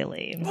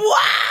Doily.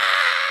 What?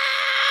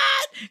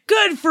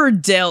 Good for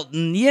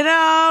Dilton, you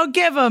know,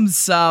 give him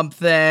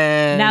something.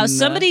 Now,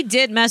 somebody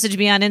did message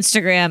me on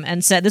Instagram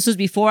and said, this was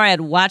before I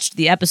had watched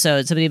the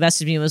episode, somebody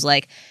messaged me and was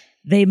like,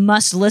 they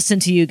must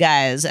listen to you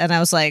guys. And I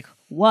was like,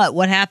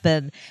 what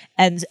happened?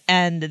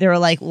 And they were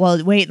like,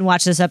 well, wait and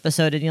watch this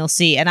episode and you'll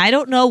see. And I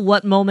don't know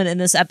what moment in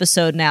this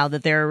episode now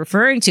that they're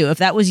referring to. If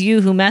that was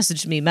you who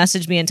message me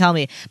and tell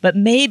me. But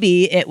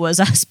maybe it was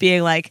us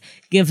being like,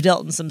 give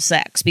Dilton some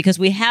sex, because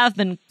we have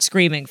been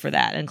screaming for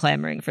that and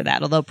clamoring for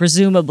that. Although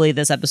presumably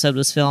this episode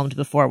was filmed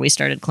before we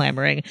started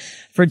clamoring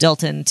for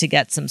Dilton to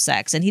get some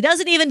sex. And he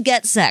doesn't even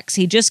get sex.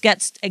 He just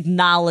gets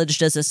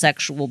acknowledged as a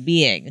sexual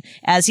being,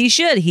 as he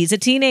should. He's a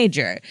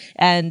teenager.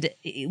 And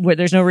where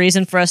there's no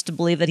reason for us to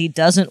believe that he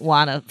doesn't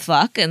want to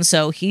fuck. And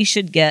so he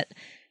should get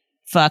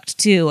fucked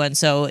too, and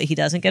so he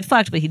doesn't get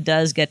fucked, but he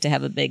does get to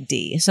have a big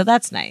D, so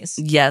that's nice.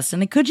 Yes,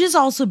 and it could just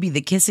also be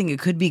the kissing. It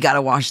could be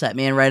gotta wash that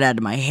man right out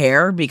of my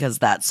hair, because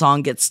that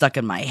song gets stuck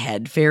in my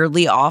head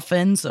fairly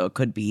often, so it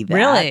could be that.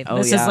 Really? Oh,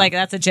 This is like,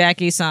 that's a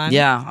Jackie song?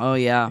 Yeah. Oh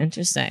yeah.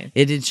 Interesting.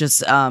 It is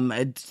just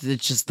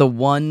it's just the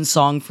one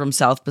song from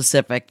South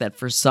Pacific that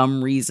for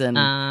some reason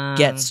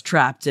gets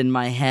trapped in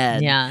my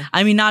head. Yeah.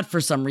 I mean, not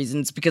for some reason.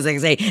 It's because I can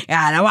say,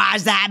 gotta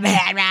wash that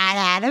man right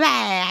out of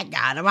my,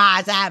 gotta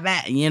wash that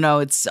man. You know,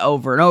 it's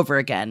over and over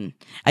again.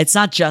 It's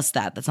not just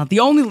that. That's not the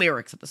only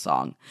lyrics of the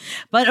song.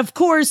 But of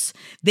course,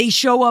 they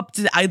show up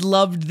to, I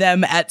loved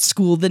them at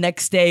school the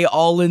next day,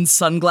 all in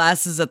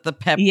sunglasses at the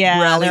pep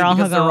rally,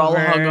 because they're all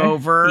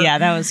hungover. Yeah,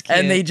 that was cute.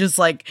 And they just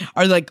like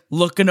are like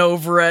looking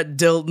over at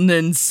Dilton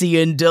and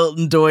seeing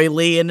Dilton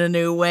Doily in a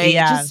new way.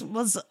 Yeah. It just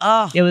was,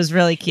 it was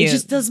really cute. it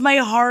just does my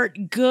heart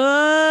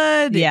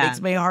good. Yeah. It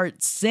makes my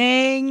heart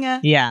sing.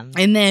 Yeah.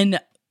 And then,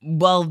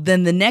 well,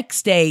 then the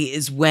next day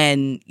is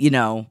when, you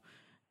know,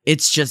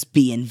 it's just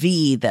B and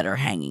V that are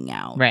hanging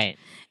out. Right.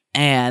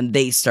 and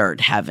they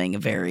start having a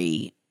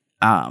very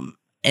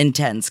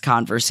intense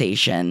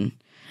conversation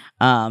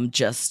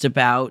just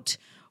about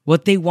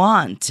what they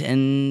want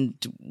and,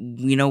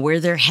 you know,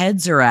 where their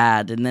heads are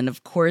at. And then,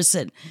 of course,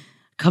 it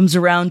comes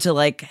around to,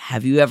 like,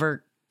 have you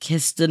ever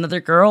kissed another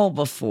girl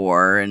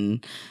before?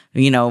 And,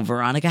 you know,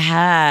 Veronica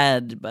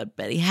had, but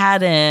Betty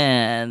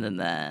hadn't. And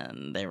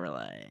then they were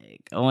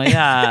like, oh my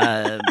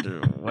God,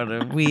 what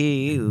if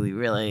we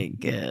really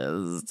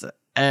kissed?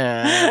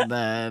 And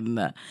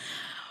then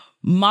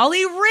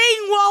Molly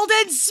Ringwald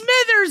and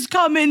Smithers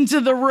come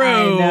into the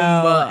room. I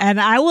know. And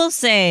I will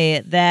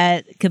say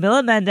that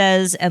Camila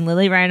Mendes and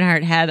Lily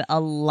Reinhart had a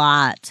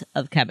lot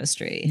of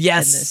chemistry in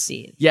this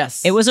scene.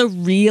 Yes. It was a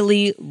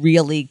really,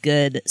 really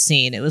good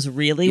scene. It was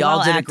really Y'all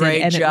well did a acted.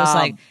 great and job. it was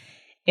like,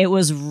 it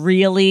was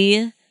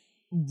really,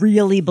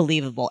 really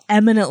believable.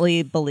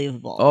 Eminently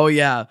believable. Oh,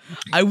 yeah.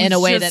 I was In a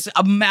way just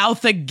a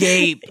mouth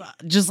agape.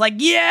 Just like,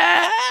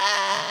 yes.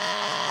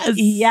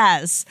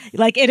 Yes.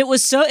 Like, and it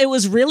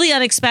was really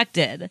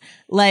unexpected.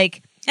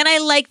 Like, and I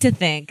like to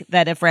think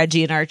that if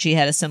Reggie and Archie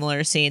had a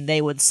similar scene,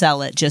 they would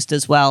sell it just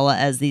as well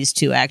as these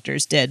two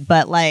actors did.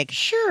 But like,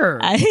 sure.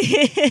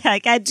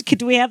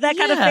 Do we have that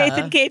kind of faith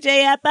in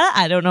KJ Apa?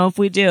 I don't know if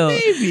we do.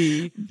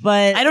 Maybe.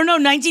 But I don't know.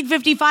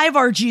 1955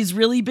 Archie's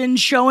really been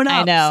showing up.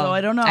 I know. So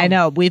I don't know. I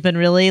know. We've been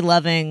really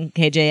loving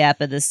KJ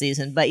Apa this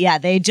season. But yeah,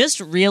 they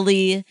just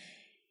really,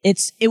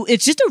 it's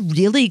just a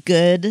really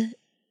good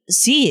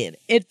scene.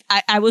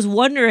 I was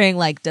wondering,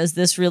 like, does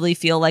this really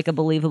feel like a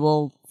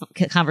believable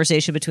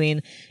conversation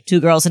between two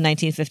girls in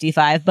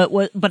 1955?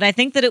 But I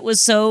think that it was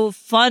so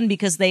fun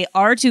because they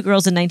are two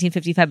girls in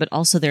 1955, but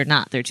also they're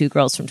not. They're two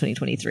girls from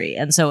 2023,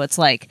 and so it's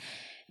like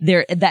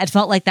that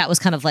felt like that was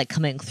kind of like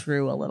coming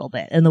through a little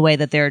bit in the way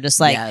that they're just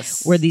like,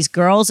 we're these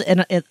girls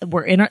and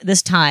we're in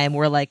this time,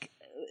 we're like,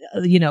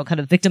 you know, kind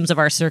of victims of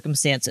our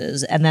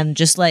circumstances, and then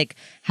just like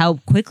how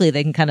quickly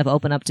they can kind of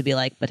open up to be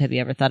like, but have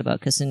you ever thought about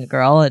kissing a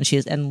girl? And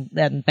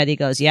then Betty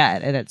goes, yeah,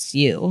 and it's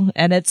you.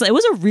 And it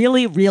was a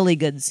really, really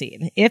good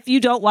scene. If you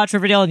don't watch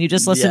Riverdale and you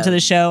just listen to the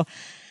show,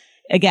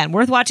 again,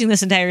 worth watching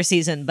this entire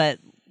season, but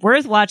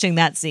worth watching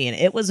that scene.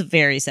 It was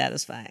very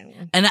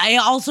satisfying. And I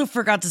also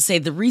forgot to say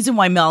the reason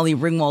why Molly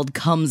Ringwald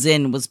comes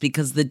in was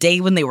because the day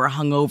when they were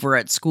hungover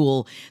at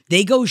school,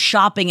 they go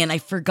shopping, and I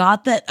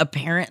forgot that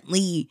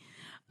apparently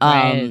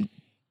Right.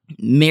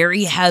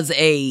 Mary has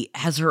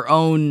her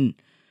own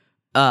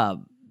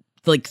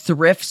like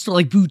thrift store,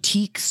 like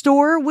boutique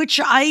store, which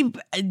I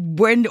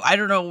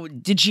don't know,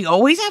 did she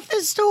always have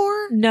this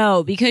store?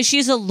 No, because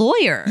she's a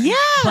lawyer. Yeah.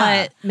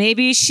 But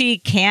maybe she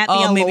can't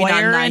be a maybe not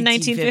lawyer in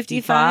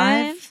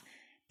 1955.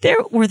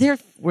 Were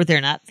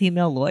there not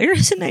female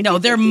lawyers in 1955? No,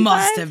 there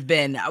must have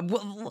been.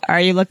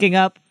 Are you looking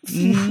up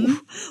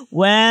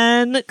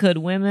when could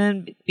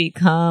women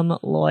become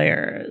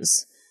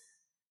lawyers?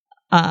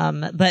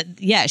 But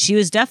yeah, she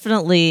was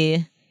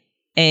definitely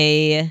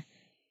a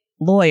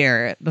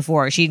lawyer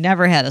before. She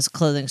never had a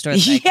clothing store.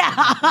 Yeah.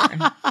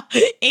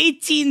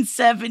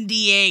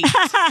 1878.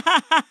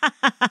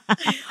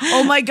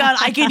 Oh my God.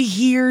 I could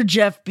hear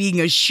Jeff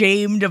being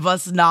ashamed of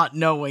us not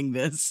knowing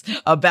this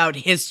about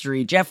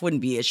history. Jeff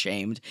wouldn't be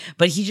ashamed,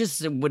 but he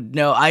just would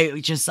know.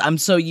 I'm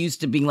so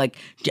used to being like,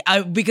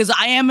 because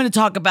I am going to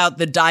talk about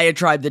the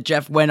diatribe that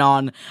Jeff went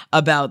on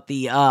about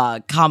the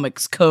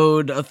Comics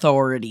Code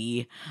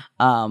Authority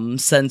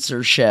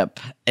censorship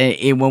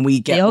when we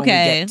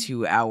get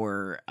to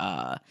our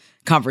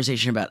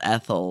conversation about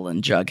Ethel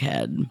and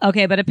Jughead.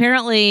 Okay, but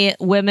apparently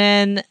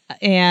women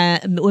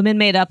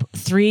made up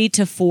 3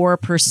 to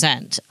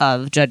 4%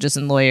 of judges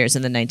and lawyers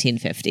in the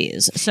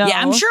 1950s. So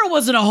yeah, I'm sure it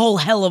wasn't a whole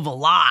hell of a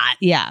lot.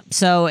 Yeah,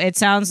 so it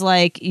sounds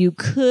like you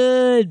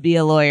could be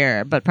a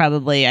lawyer, but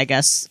probably, I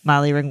guess,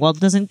 Molly Ringwald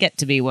doesn't get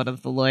to be one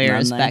of the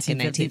lawyers back in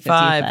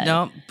 1955.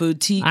 No,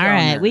 boutique. All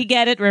right, we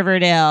get it,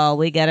 Riverdale.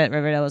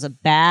 Riverdale was a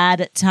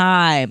bad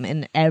time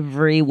in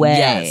every way.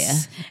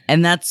 Yes,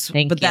 and that's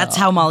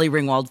how Molly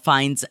Ringwald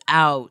finds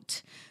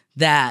out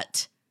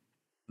that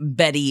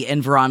Betty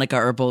and Veronica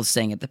are both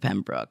staying at the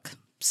Pembroke.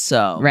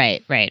 So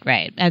right.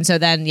 And so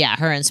then, yeah,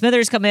 her and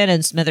Smithers come in,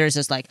 and Smithers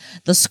is like,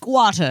 the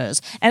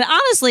squatters. And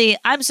honestly,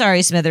 I'm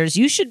sorry, Smithers,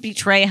 you should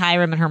betray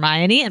Hiram and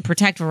Hermione and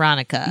protect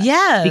Veronica.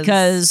 Yes.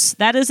 Because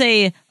that is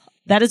a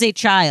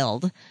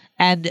child.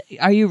 And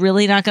are you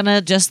really not going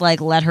to just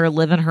like let her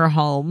live in her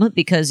home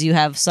because you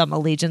have some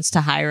allegiance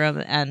to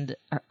Hiram and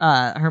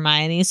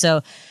Hermione?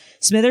 So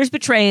Smithers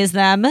betrays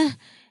them.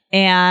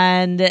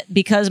 And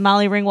because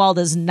Molly Ringwald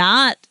is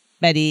not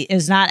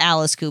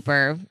Alice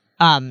Cooper,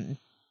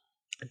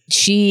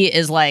 she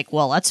is like,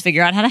 well, let's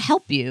figure out how to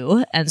help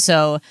you. And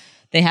so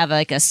they have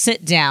like a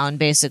sit down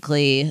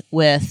basically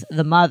with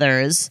the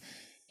mothers,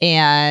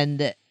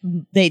 and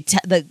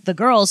the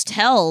girls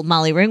tell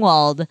Molly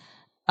Ringwald,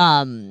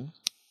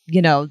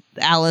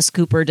 Alice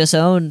Cooper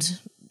disowned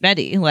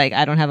Betty. Like,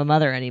 I don't have a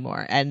mother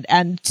anymore. And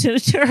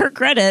to her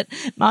credit,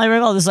 Molly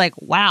Ringwald is like,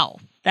 wow,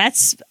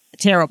 that's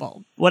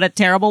terrible. What a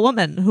terrible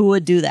woman who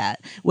would do that,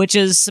 which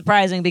is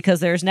surprising because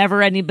there's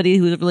never anybody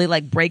who really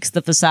like breaks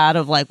the facade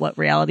of like what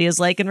reality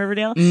is like in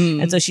Riverdale.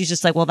 And so she's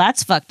just like, well,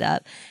 that's fucked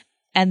up.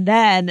 And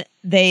then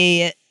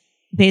they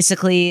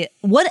basically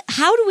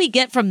how do we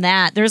get from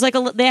that? There's like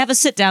they have a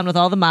sit down with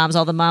all the moms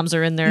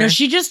are in their No,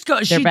 she just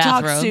goes. She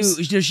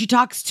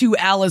talks to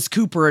Alice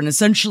Cooper, and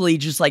essentially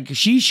just like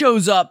she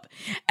shows up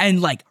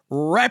and like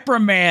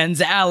reprimands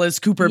Alice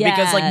Cooper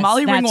because like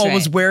Molly Ringwald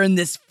was wearing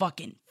this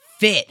fucking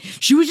fit.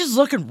 She was just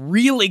looking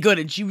really good,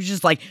 and she was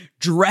just like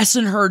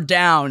dressing her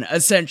down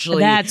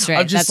essentially. That's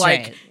right. Of just that's like.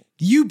 right.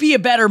 You be a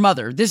better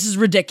mother. This is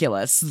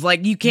ridiculous.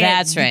 Like you can't.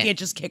 That's right. You can't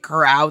just kick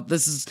her out.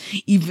 This is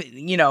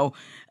even.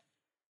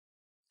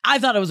 I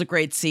thought it was a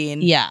great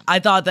scene. Yeah. I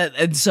thought that,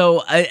 and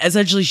so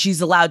essentially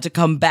she's allowed to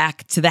come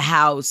back to the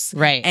house.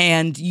 Right.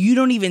 And you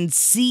don't even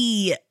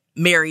see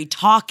Mary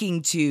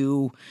talking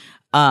to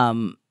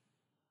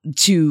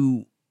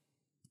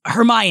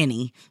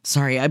Hermione.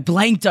 Sorry, I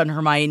blanked on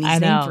Hermione's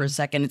name for a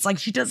second. It's like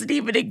she doesn't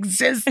even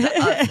exist to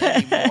us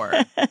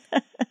anymore.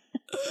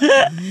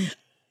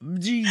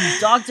 You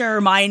talk to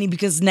Hermione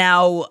because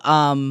now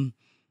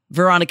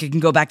Veronica can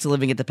go back to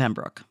living at the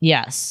Pembroke.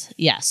 Yes,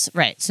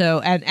 right. So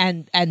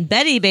and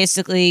Betty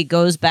basically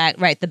goes back.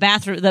 Right, the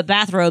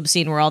bathrobe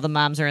scene where all the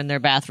moms are in their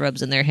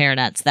bathrobes and their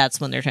hairnets. That's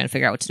when they're trying to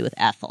figure out what to do with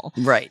Ethel.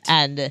 Right.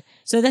 And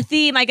so the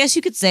theme, I guess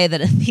you could say that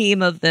a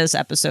theme of this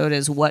episode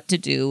is what to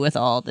do with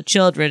all the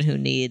children who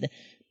need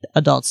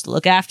adults to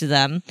look after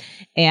them.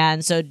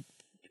 And so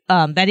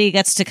Betty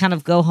gets to kind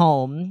of go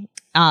home.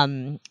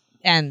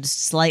 And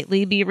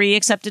slightly be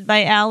reaccepted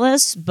by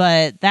Alice,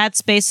 but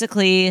that's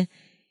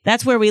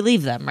where we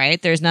leave them,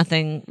 right? There's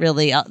nothing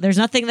really, there's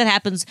nothing that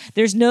happens.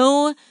 There's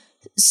no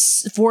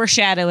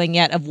foreshadowing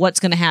yet of what's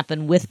going to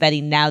happen with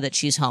Betty now that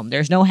she's home.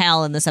 There's no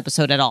Hal in this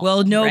episode at all.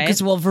 Well, no, right?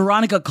 because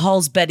Veronica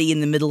calls Betty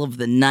in the middle of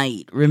the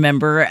night,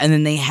 remember? And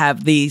then they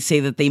say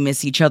that they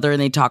miss each other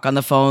and they talk on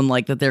the phone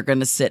like that they're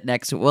going to sit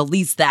next to. Well, at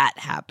least that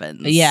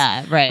happens.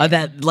 Yeah, right.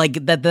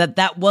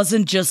 That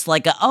wasn't just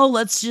like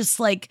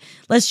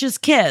let's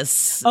just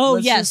kiss. Oh,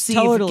 let's yes, just see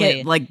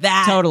totally. Like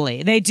that.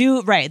 Totally. They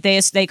do, right.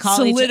 They call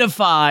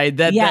solidified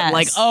that Yes.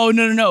 like, oh,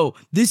 no,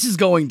 this is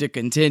going to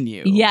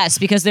continue. Yes,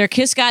 because their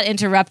kiss got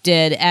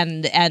interrupted,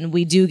 and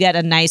we do get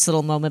a nice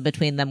little moment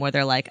between them where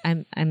they're like,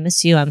 I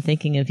miss you, I'm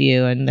thinking of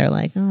you, and they're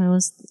like, oh,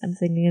 I'm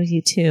thinking of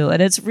you too,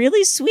 and it's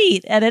really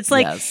sweet, and it's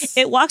like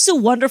It walks a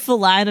wonderful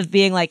line of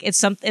being like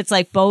it's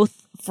like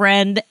both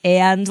friend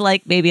and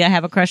like maybe I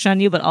have a crush on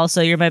you, but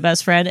also you're my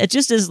best friend. It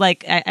just is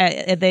like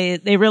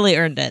they really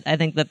earned it. I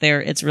think that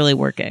it's really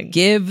working.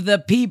 Give the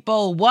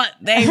people what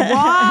they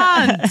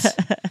want.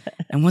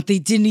 And what they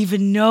didn't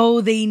even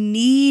know they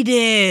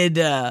needed.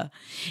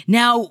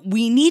 Now,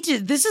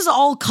 this is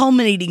all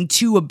culminating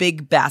to a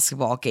big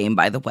basketball game,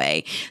 by the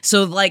way.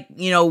 So,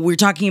 we're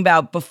talking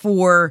about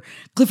before,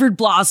 Clifford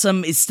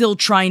Blossom is still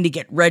trying to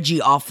get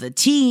Reggie off the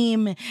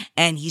team,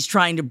 and he's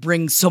trying to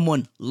bring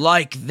someone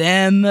like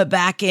them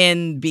back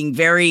in, being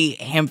very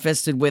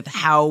ham-fisted with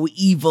how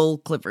evil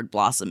Clifford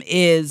Blossom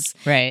is.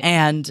 Right.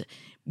 And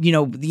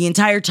the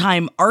entire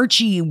time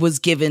Archie was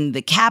given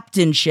the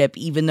captainship,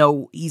 even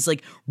though he's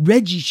like,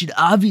 Reggie should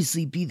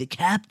obviously be the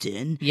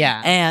captain.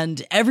 Yeah.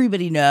 And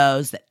anybody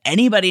knows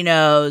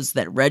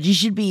that Reggie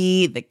should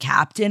be the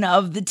captain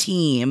of the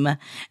team.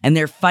 And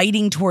they're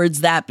fighting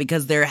towards that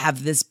because they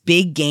have this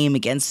big game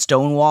against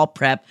Stonewall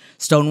Prep.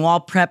 Stonewall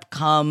Prep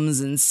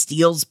comes and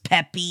steals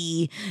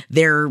Peppy,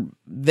 their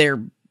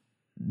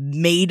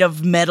made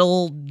of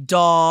metal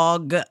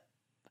dog.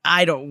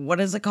 What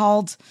is it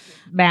called?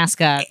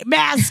 Mascot.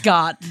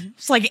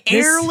 It's like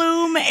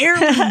heirloom.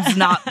 Heirloom's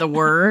not the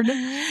word.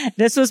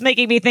 This was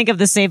making me think of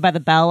the Saved by the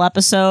Bell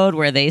episode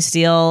where they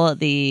steal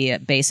the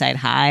Bayside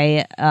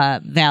High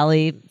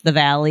the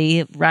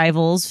Valley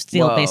rivals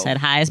steal Bayside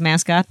High's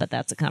mascot, but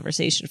that's a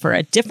conversation for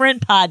a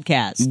different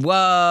podcast.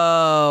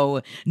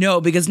 Whoa.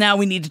 No, because now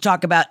we need to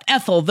talk about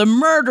Ethel, the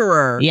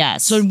murderer.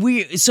 Yes.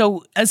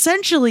 So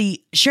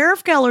essentially,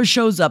 Sheriff Keller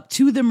shows up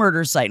to the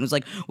murder site and was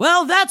like,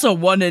 well, that's a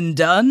one and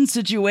done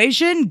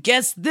situation.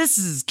 Guess this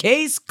is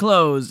case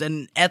closed.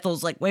 And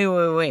Ethel's like,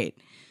 wait.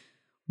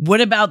 What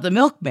about the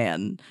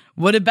milkman?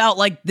 What about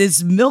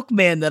this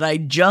milkman that I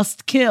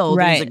just killed?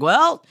 Right. And he's like,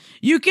 well,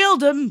 you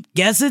killed him.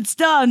 Guess it's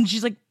done.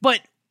 She's like, but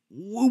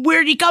where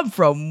did he come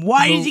from?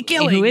 Why is he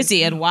killing? Who is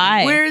he and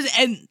why?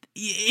 And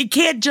it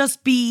can't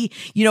just be,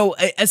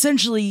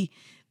 essentially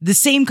the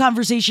same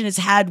conversation is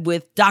had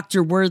with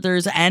Dr.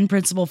 Werther's and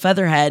Principal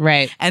Featherhead.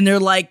 Right. And they're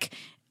like,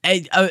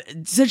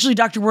 essentially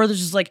Dr. Werther's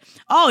is like,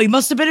 oh, he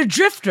must have been a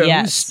drifter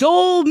who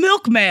stole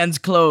Milkman's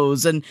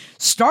clothes and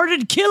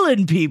started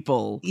killing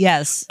people.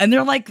 Yes. And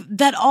they're like,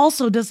 that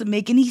also doesn't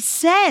make any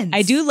sense.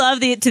 I do love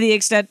the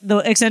extent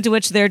to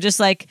which they're just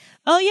like,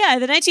 oh yeah,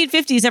 in the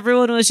 1950s,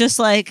 everyone was just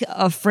like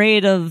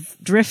afraid of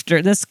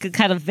drifter, this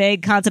kind of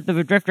vague concept of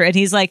a drifter. And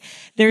he's like,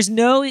 there's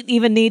no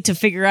even need to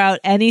figure out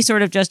any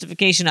sort of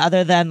justification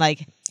other than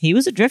like, he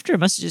was a drifter,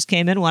 must have just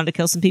came in, wanted to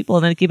kill some people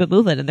and then keep it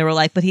moving. And they were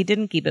like, but he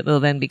didn't keep it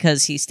moving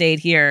because he stayed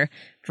here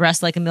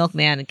dressed like a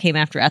milkman and came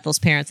after Ethel's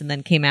parents and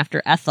then came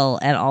after Ethel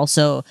and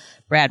also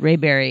Brad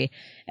Rayberry.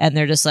 And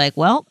they're just like,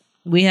 well,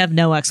 we have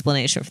no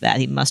explanation for that.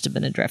 He must have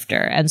been a drifter.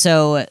 And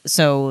so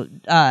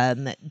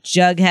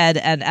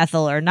Jughead and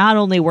Ethel are not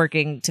only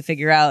working to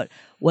figure out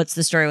what's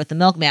the story with the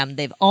milkman,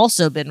 they've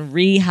also been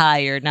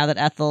rehired now that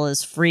Ethel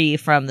is free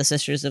from the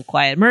Sisters of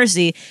Quiet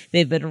Mercy.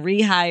 They've been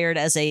rehired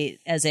as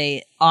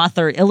a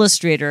author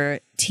illustrator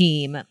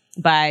team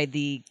by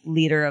the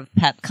leader of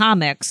Pep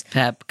Comics.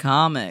 Pep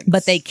Comics.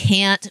 But they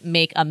can't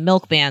make a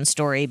milkman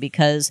story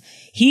because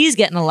he's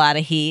getting a lot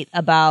of heat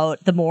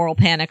about the moral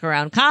panic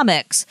around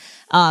comics.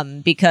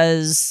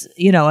 Because,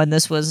 and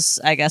this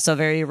was, I guess, a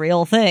very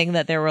real thing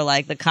that there were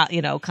like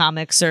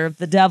comics serve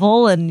the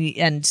devil and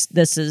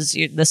this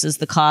is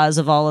the cause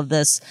of all of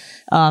this,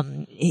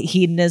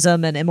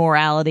 hedonism and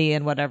immorality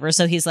and whatever.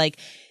 So he's like,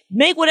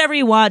 make whatever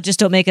you want, just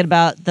don't make it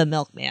about the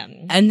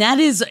milkman. And that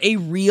is a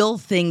real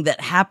thing that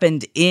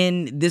happened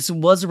this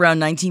was around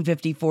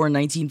 1954 and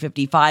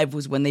 1955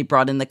 was when they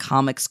brought in the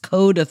Comics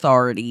Code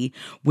Authority,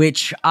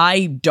 which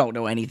I don't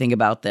know anything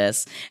about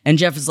this. And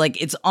Jeff is like,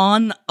 it's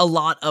on a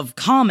lot of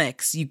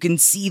comics. You can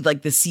see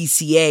like the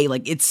CCA,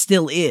 like it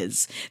still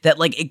is. That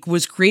like it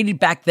was created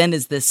back then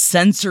as this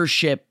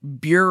censorship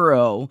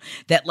bureau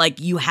that like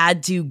you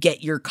had to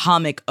get your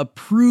comic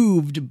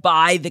approved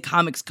by the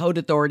Comics Code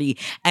Authority.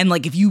 And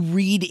like if you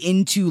read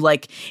into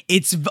like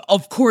it's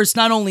of course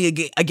not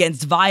only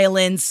against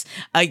violence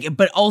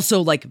but also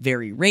like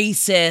very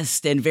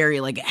racist and very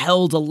like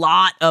held a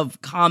lot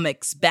of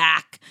comics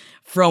back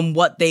from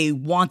what they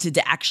wanted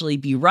to actually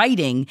be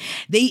writing.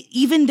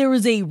 There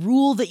was a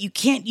rule that you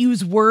can't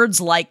use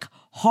words like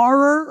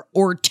horror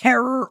or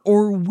terror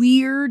or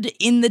weird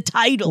in the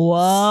title.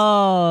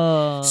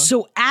 Whoa.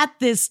 So at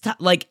this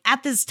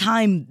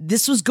time,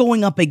 this was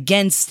going up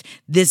against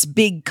this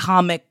big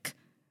comic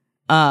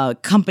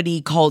company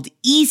called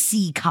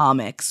EC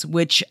Comics,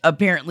 which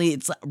apparently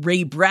it's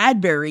Ray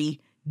Bradbury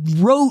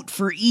wrote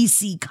for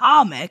EC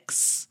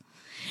Comics.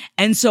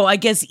 And so I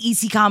guess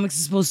EC Comics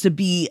is supposed to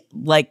be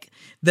like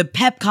the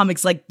Pep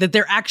Comics, like that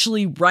they're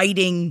actually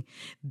writing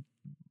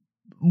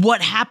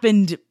what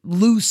happened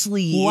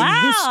loosely in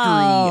history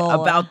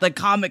about the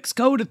Comics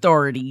Code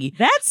Authority.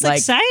 That's like,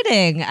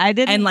 exciting.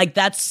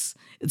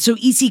 So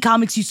EC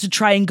Comics used to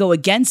try and go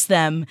against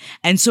them,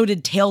 and so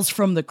did Tales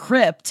from the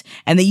Crypt,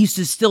 and they used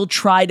to still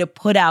try to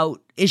put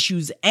out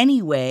issues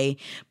anyway,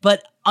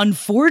 but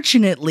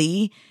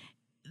unfortunately,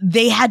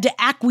 they had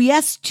to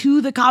acquiesce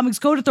to the Comics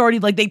Code Authority.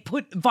 Like they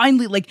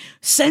finally like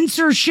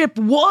censorship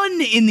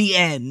won in the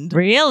end.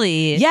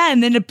 Really? Yeah,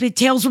 and then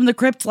Tales from the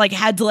Crypt like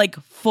had to like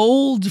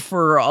fold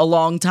for a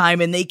long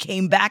time, and they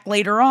came back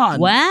later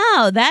on.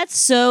 Wow, that's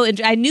so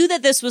I knew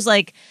that this was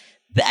like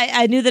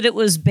I knew that it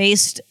was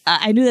based.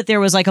 I knew that there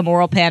was like a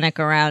moral panic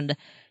around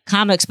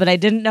comics, but I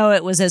didn't know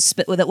it was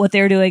that what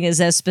they were doing is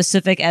as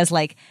specific as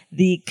like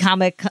the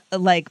comic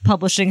like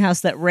publishing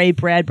house that Ray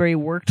Bradbury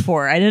worked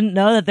for. I didn't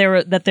know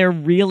that they're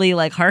really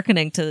like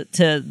hearkening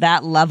to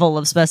that level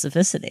of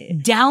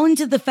specificity. Down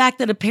to the fact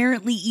that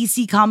apparently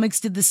EC Comics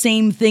did the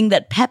same thing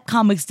that Pep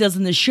Comics does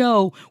in the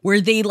show,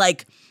 where they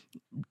like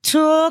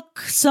took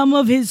some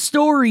of his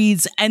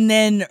stories and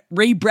then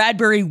Ray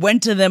Bradbury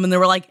went to them and they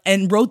were like,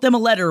 and wrote them a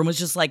letter and was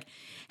just like,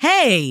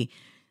 hey,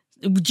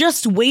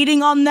 just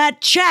waiting on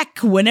that check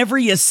whenever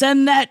you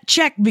send that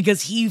check,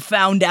 because he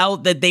found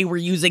out that they were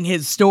using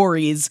his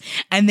stories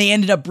and they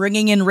ended up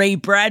bringing in Ray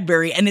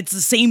Bradbury. And it's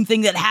the same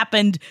thing that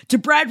happened to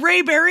Brad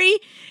Rayberry.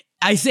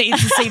 I say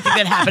it's the same thing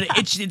that happened.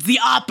 It's the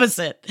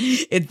opposite.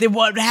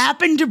 What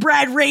happened to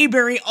Brad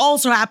Rayberry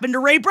also happened to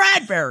Ray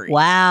Bradbury.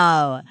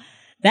 Wow.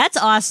 That's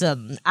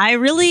awesome. I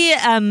really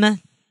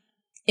am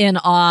in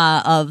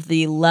awe of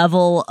the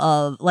level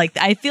of, like,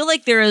 I feel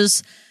like there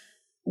is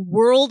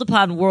world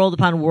upon world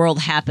upon world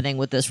happening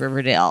with this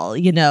Riverdale,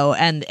 you know,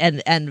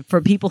 and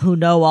for people who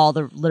know all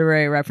the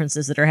literary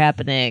references that are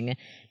happening,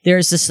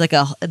 there's just like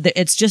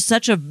it's just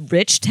such a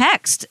rich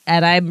text,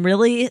 and I'm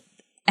really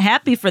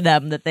happy for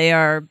them that they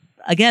are,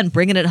 again,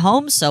 bringing it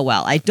home so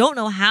well. I don't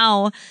know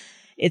how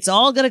it's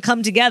all going to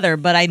come together,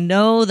 but I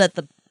know that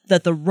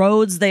the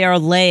roads they are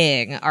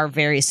laying are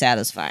very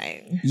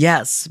satisfying.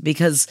 Yes,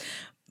 because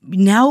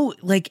now,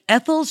 like,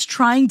 Ethel's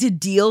trying to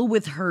deal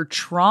with her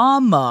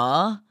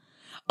trauma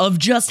of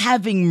just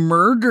having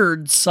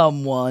murdered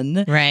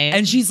someone. Right.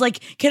 And she's like,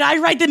 can I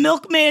write the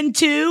milkman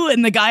too?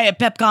 And the guy at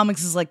Pep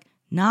Comics is like,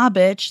 nah,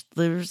 bitch.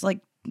 There's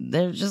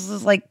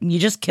just like, you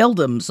just killed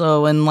him.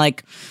 So, and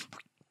like,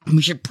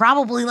 we should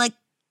probably like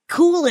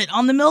cool it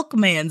on the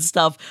milkman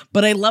stuff.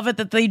 But I love it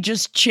that they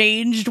just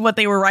changed what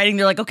they were writing.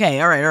 They're like,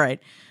 okay, all right.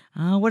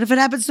 What if it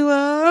happens to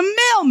a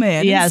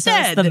mailman instead?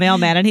 So it's the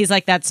mailman, and he's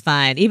like, that's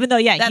fine. Even though,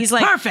 that's he's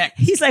like, perfect.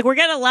 He's like, we're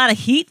getting a lot of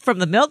heat from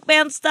the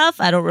milkman stuff.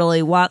 I don't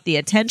really want the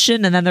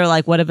attention. And then they're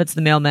like, what if it's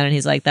the mailman? And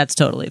he's like, that's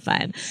totally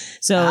fine.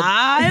 So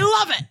I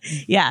love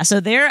it. Yeah. So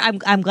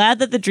I'm glad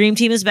that the dream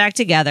team is back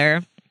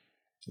together.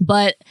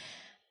 But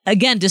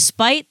again,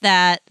 despite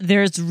that,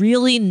 there's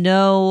really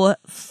no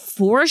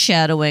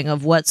foreshadowing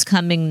of what's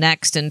coming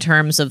next in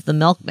terms of the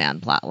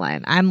Milkman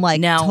plotline. I'm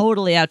like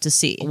totally out to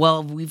sea.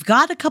 Well, we've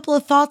got a couple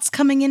of thoughts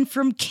coming in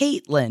from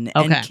Caitlin.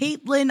 Okay. And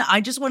Caitlin,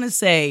 I just want to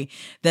say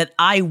that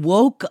I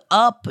woke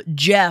up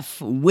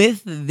Jeff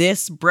with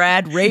this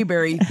Brad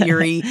Rayberry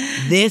theory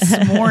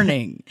this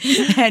morning.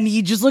 And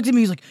he just looked at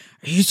me, he's like,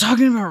 "Are you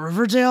talking about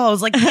Riverdale?" I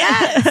was like,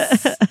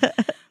 "Yes!"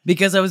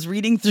 Because I was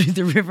reading through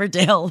the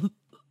Riverdale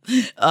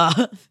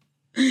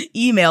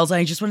emails.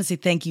 I just want to say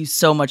thank you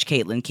so much,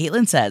 Caitlin.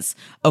 Caitlin says,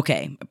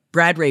 okay,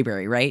 Brad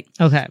Rayberry, right?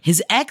 Okay.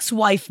 His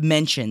ex-wife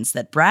mentions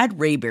that Brad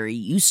Rayberry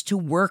used to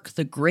work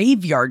the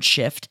graveyard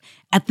shift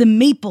at the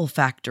maple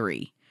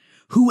factory.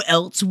 Who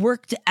else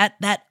worked at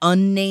that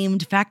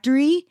unnamed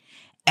factory?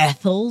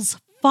 Ethel's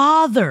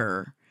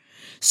father.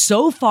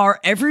 So far,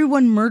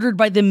 everyone murdered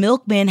by the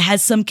milkman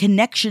has some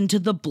connection to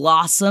the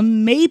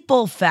Blossom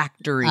Maple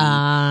Factory.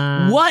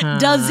 What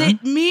does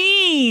it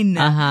mean?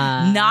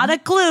 Not a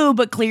clue,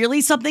 but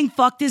clearly something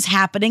fucked is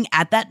happening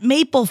at that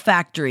maple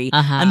factory.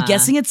 I'm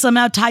guessing it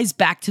somehow ties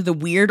back to the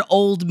weird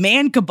old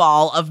man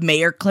cabal of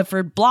Mayor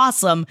Clifford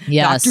Blossom,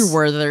 Yes. Dr.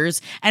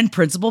 Werther's, and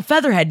Principal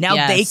Featherhead.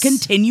 Now they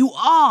continue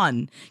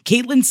on.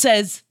 Caitlin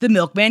says, the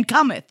milkman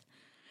cometh.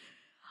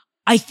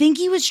 I think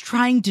he was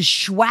trying to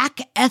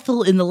schwack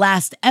Ethel in the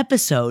last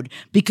episode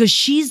because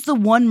she's the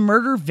one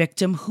murder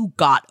victim who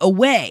got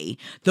away,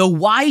 though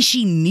why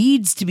she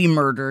needs to be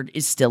murdered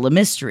is still a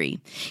mystery.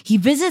 He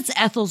visits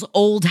Ethel's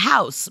old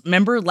house,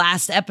 remember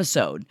last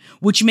episode,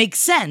 which makes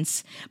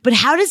sense, but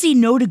how does he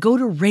know to go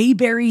to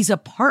Rayberry's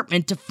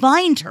apartment to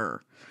find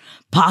her?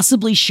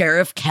 Possibly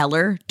Sheriff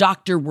Keller,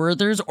 Dr.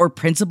 Werther's, or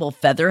Principal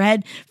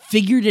Featherhead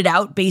figured it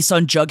out based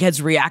on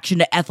Jughead's reaction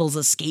to Ethel's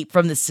escape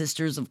from the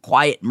Sisters of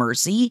Quiet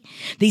Mercy.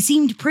 They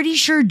seemed pretty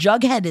sure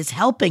Jughead is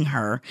helping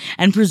her,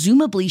 and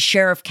presumably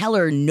Sheriff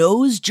Keller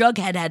knows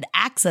Jughead had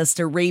access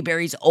to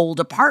Rayberry's old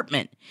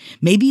apartment.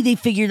 Maybe they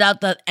figured out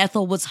that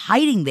Ethel was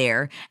hiding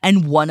there,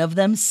 and one of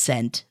them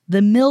sent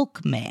the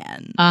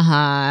milkman.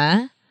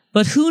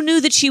 But who knew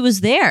that she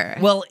was there?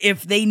 Well,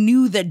 if they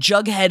knew that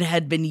Jughead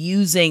had been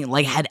using,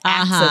 like, had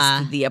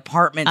access to the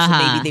apartment, so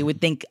maybe they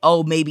would think,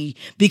 oh, maybe,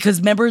 because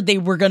remember, they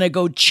were going to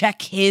go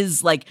check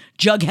his, like,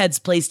 Jughead's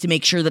place to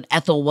make sure that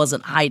Ethel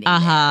wasn't hiding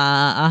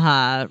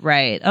there.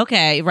 Right.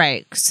 Okay,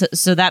 right.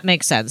 So that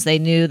makes sense. They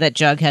knew that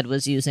Jughead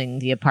was using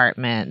the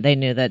apartment. They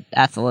knew that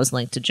Ethel was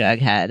linked to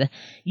Jughead.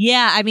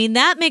 Yeah, I mean,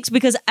 that makes,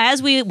 because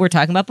as we were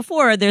talking about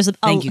before, there's a...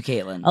 Thank you,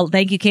 Caitlin.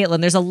 Thank you,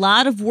 Caitlin. There's a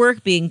lot of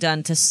work being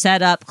done to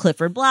set up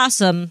Clifford Blossom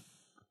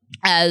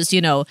as,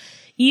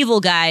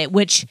 evil guy,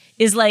 which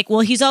is like,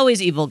 well, he's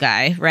always evil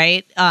guy,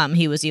 right?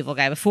 He was evil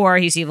guy before,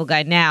 he's evil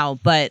guy now,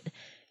 but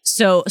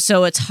so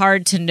it's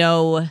hard to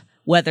know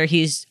whether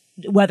he's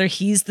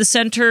the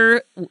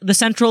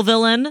central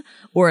villain,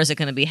 or is it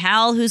going to be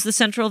Hal who's the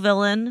central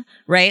villain,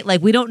 right?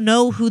 Like, we don't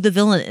know who the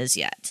villain is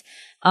yet.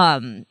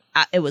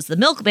 It was the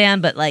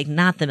milkman, but like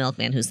not the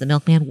milkman who's the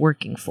milkman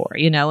working for,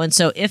 and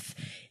so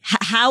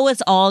how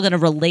it's all going to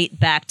relate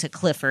back to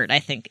Clifford, I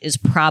think, is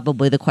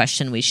probably the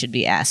question we should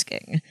be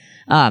asking.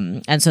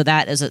 And so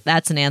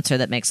that's an answer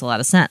that makes a lot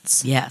of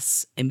sense.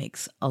 Yes, it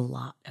makes a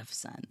lot of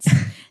sense.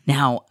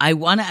 Now,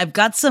 I've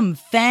got some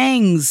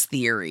Fangs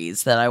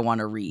theories that I want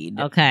to read.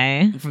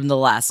 Okay. From the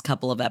last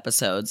couple of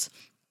episodes.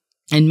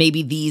 And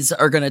maybe these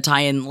are going to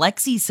tie in.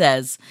 Lexi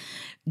says,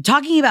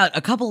 talking about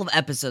a couple of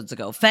episodes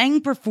ago, Fang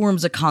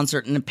performs a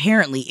concert and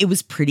apparently it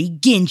was pretty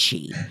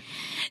ginchy.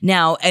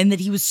 Now, and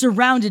that he was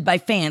surrounded by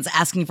fans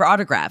asking for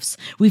autographs.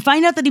 We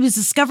find out that he was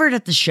discovered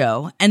at the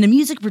show and the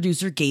music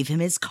producer gave him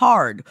his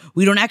card.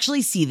 We don't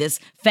actually see this.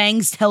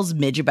 Fangs tells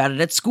Midge about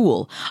it at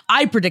school.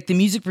 I predict the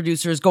music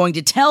producer is going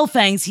to tell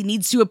Fangs he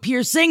needs to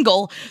appear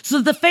single so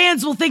that the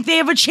fans will think they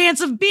have a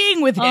chance of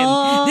being with him.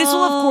 This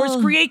will, of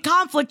course, create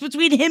conflict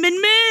between him and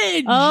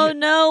Midge. Oh,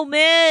 no,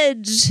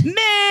 Midge.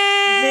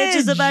 Midge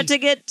is about to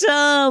get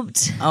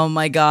dumped. Oh,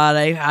 my God.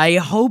 I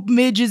hope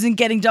Midge isn't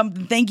getting dumped.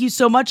 And thank you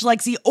so much,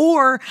 Lexi.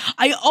 Or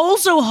I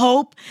also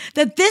hope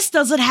that this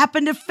doesn't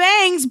happen to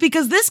Fangs,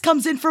 because this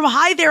comes in from,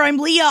 hi there, I'm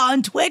Leah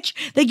on Twitch.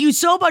 Thank you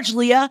so much,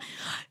 Leah.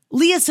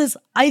 Leah says,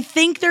 I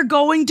think they're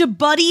going to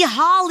Buddy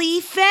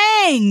Holly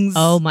Fangs.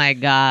 Oh my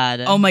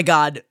God. Oh my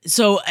God.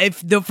 So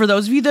for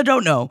those of you that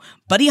don't know,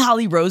 Buddy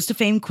Holly rose to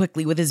fame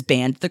quickly with his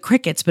band, The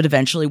Crickets, but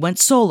eventually went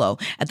solo.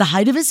 At the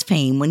height of his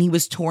fame, when he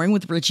was touring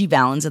with Richie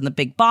Valens and the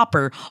Big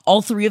Bopper,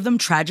 all three of them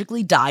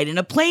tragically died in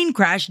a plane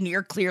crash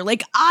near Clear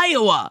Lake,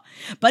 Iowa.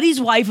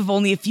 Buddy's wife of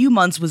only a few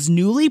months was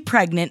newly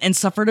pregnant and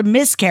suffered a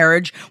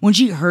miscarriage when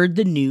she heard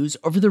the news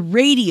over the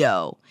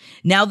radio.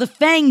 Now the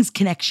Fangs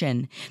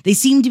connection. They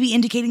seem to be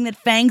indicating that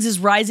Fangs is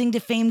rising to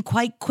fame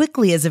quite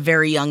quickly as a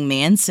very young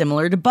man,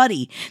 similar to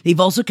Buddy. They've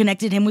also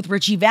connected him with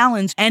Richie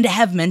Valens and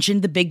have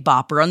mentioned the Big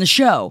Bopper on the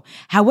show.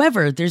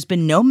 However, there's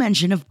been no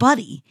mention of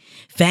Buddy.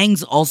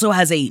 Fangs also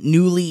has a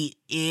newly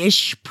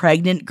ish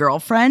pregnant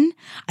girlfriend.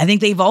 I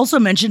think they've also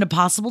mentioned a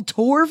possible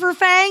tour for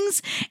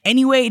Fangs.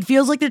 Anyway, it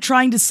feels like they're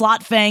trying to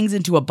slot Fangs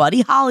into a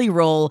Buddy Holly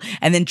role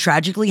and then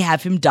tragically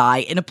have him die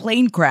in a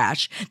plane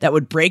crash. That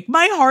would break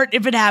my heart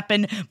if it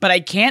happened, but I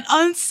can't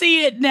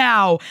unsee it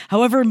now.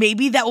 However,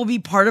 maybe that will be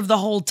part of the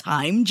whole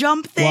time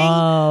jump thing.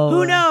 Whoa.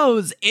 Who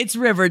knows? It's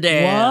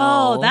Riverdale.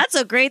 Whoa, that's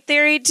a great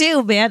theory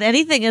too, man.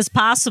 Anything is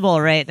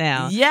possible right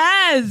now.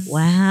 Yes.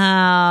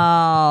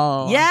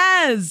 Wow.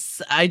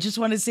 Yes. I just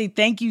want to say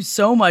thank you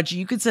so much.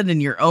 You could send in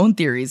your own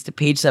theories to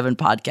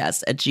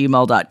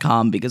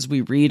page7podcast@gmail.com because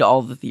we read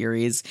all the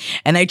theories.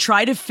 And I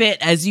try to fit,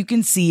 as you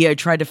can see, I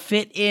try to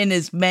fit in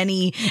as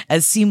many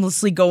as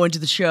seamlessly go into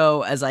the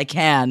show as I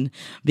can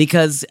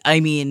because, I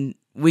mean,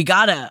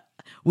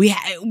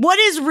 what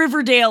is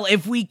Riverdale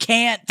if we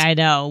can't I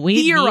know.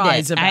 We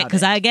theorize need it. about it?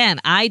 Because I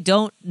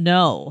don't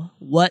know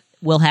what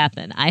will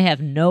happen. I have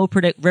no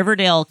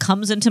Riverdale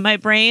comes into my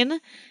brain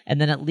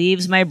and then it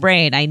leaves my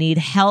brain. I need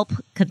help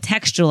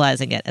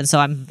contextualizing it. And so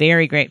I'm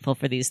very grateful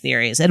for these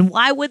theories. And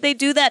why would they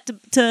do that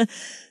to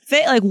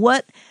like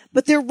what?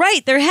 But they're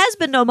right. There has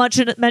been no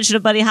much mention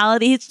of Buddy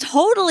Holly. It's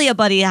totally a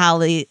Buddy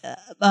Holly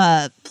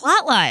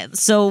plotline.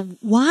 So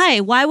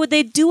why? Why would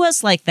they do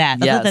us like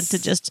that other than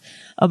to just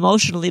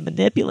emotionally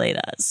manipulate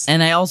us?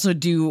 And I also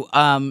do,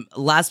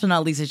 last but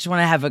not least, I just want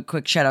to have a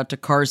quick shout out to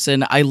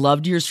Carson. I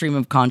loved your stream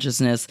of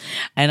consciousness,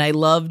 and I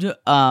loved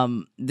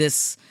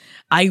this.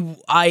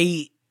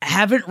 I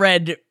haven't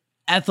read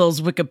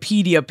Ethel's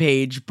Wikipedia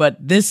page, but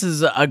this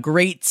is a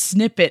great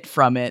snippet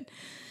from it.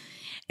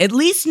 At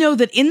least know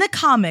that in the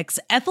comics,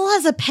 Ethel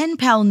has a pen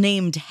pal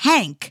named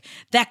Hank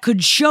that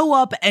could show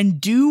up and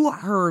do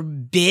her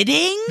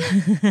bidding.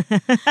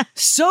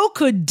 So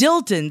could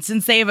Dilton,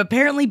 since they have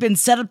apparently been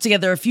set up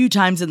together a few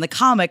times in the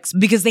comics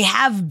because they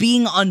have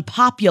being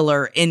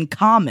unpopular in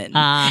common.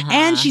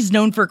 And she's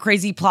known for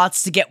crazy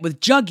plots to get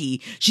with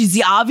Juggy. She's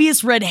the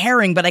obvious red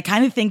herring, but I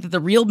kind of think that the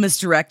real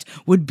misdirect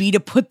would be to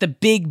put the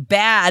big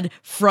bad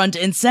front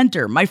and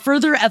center. My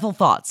further Ethel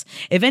thoughts.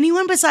 If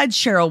anyone besides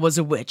Cheryl was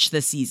a witch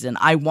this season,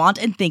 I want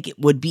and think it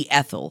would be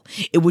Ethel.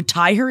 It would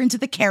tie her into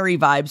the Carrie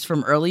vibes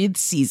from early in the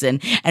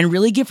season and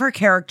really give her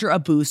character a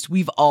boost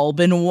we've all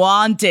been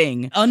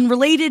wanting.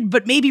 Unrelated,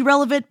 but maybe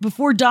relevant,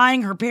 before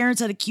dying, her parents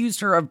had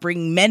accused her of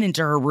bringing men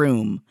into her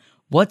room.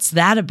 What's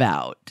that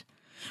about?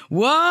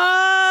 Whoa!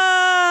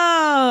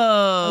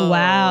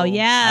 Wow,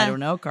 yeah. I don't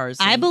know,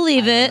 Carson. I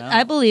believe it.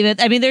 I believe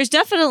it. I mean, there's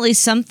definitely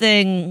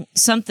something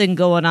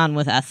going on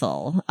with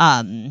Ethel.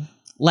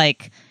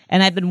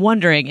 And I've been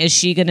wondering,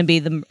 is it going to be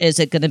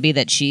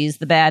that she's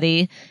the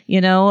baddie,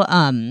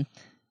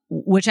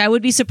 which I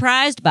would be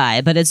surprised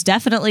by, but it's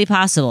definitely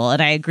possible.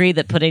 And I agree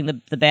that putting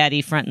the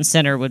baddie front and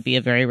center would be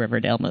a very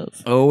Riverdale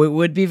move. Oh, it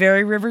would be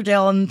very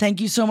Riverdale. And thank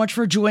you so much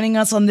for joining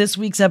us on this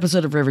week's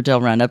episode of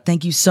Riverdale Roundup.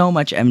 Thank you so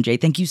much, MJ.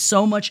 Thank you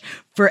so much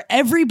for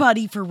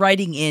everybody for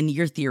writing in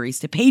your theories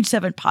to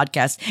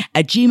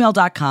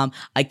page7podcast@gmail.com.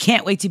 I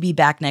can't wait to be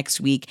back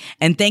next week.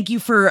 And thank you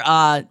for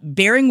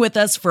bearing with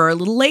us for a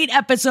little late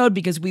episode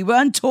because we were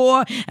on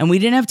tour and we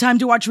didn't have time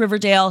to watch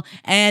Riverdale.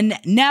 And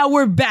now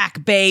we're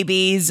back,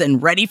 babies,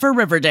 and ready for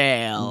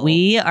Riverdale.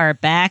 We are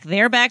back.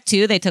 They're back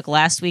too. They took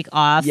last week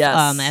off.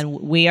 Yes. And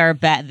we are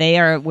back. We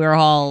are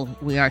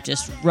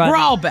just running. We're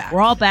all back.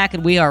 We're all back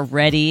and we are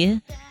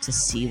ready to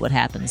see what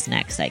happens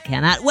next. I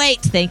cannot wait.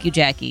 Thank you,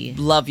 Jackie.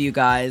 Love you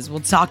guys.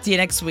 We'll talk to you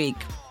next week.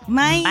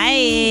 Bye.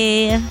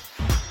 Bye.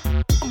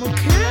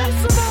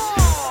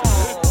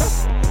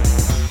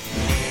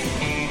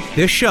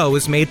 This show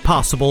is made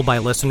possible by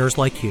listeners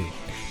like you.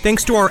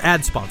 Thanks to our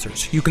ad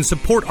sponsors, you can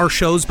support our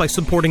shows by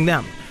supporting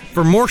them.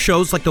 For more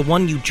shows like the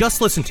one you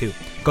just listened to,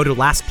 go to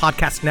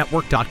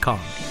lastpodcastnetwork.com.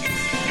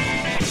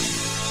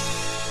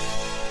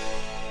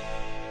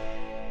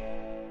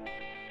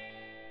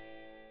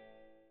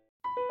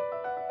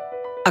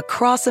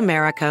 Across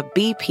America,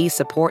 BP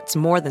supports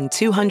more than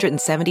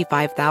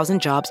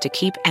 275,000 jobs to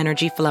keep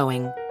energy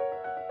flowing.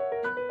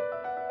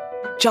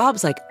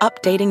 Jobs like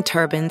updating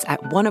turbines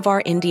at one of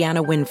our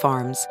Indiana wind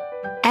farms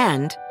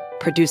and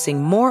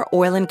producing more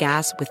oil and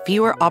gas with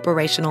fewer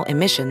operational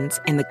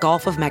emissions in the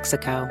Gulf of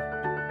Mexico.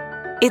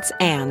 It's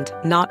and,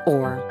 not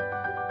or.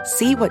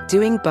 See what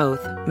doing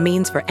both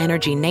means for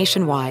energy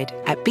nationwide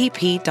at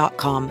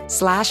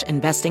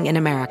bp.com/investing in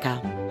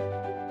America.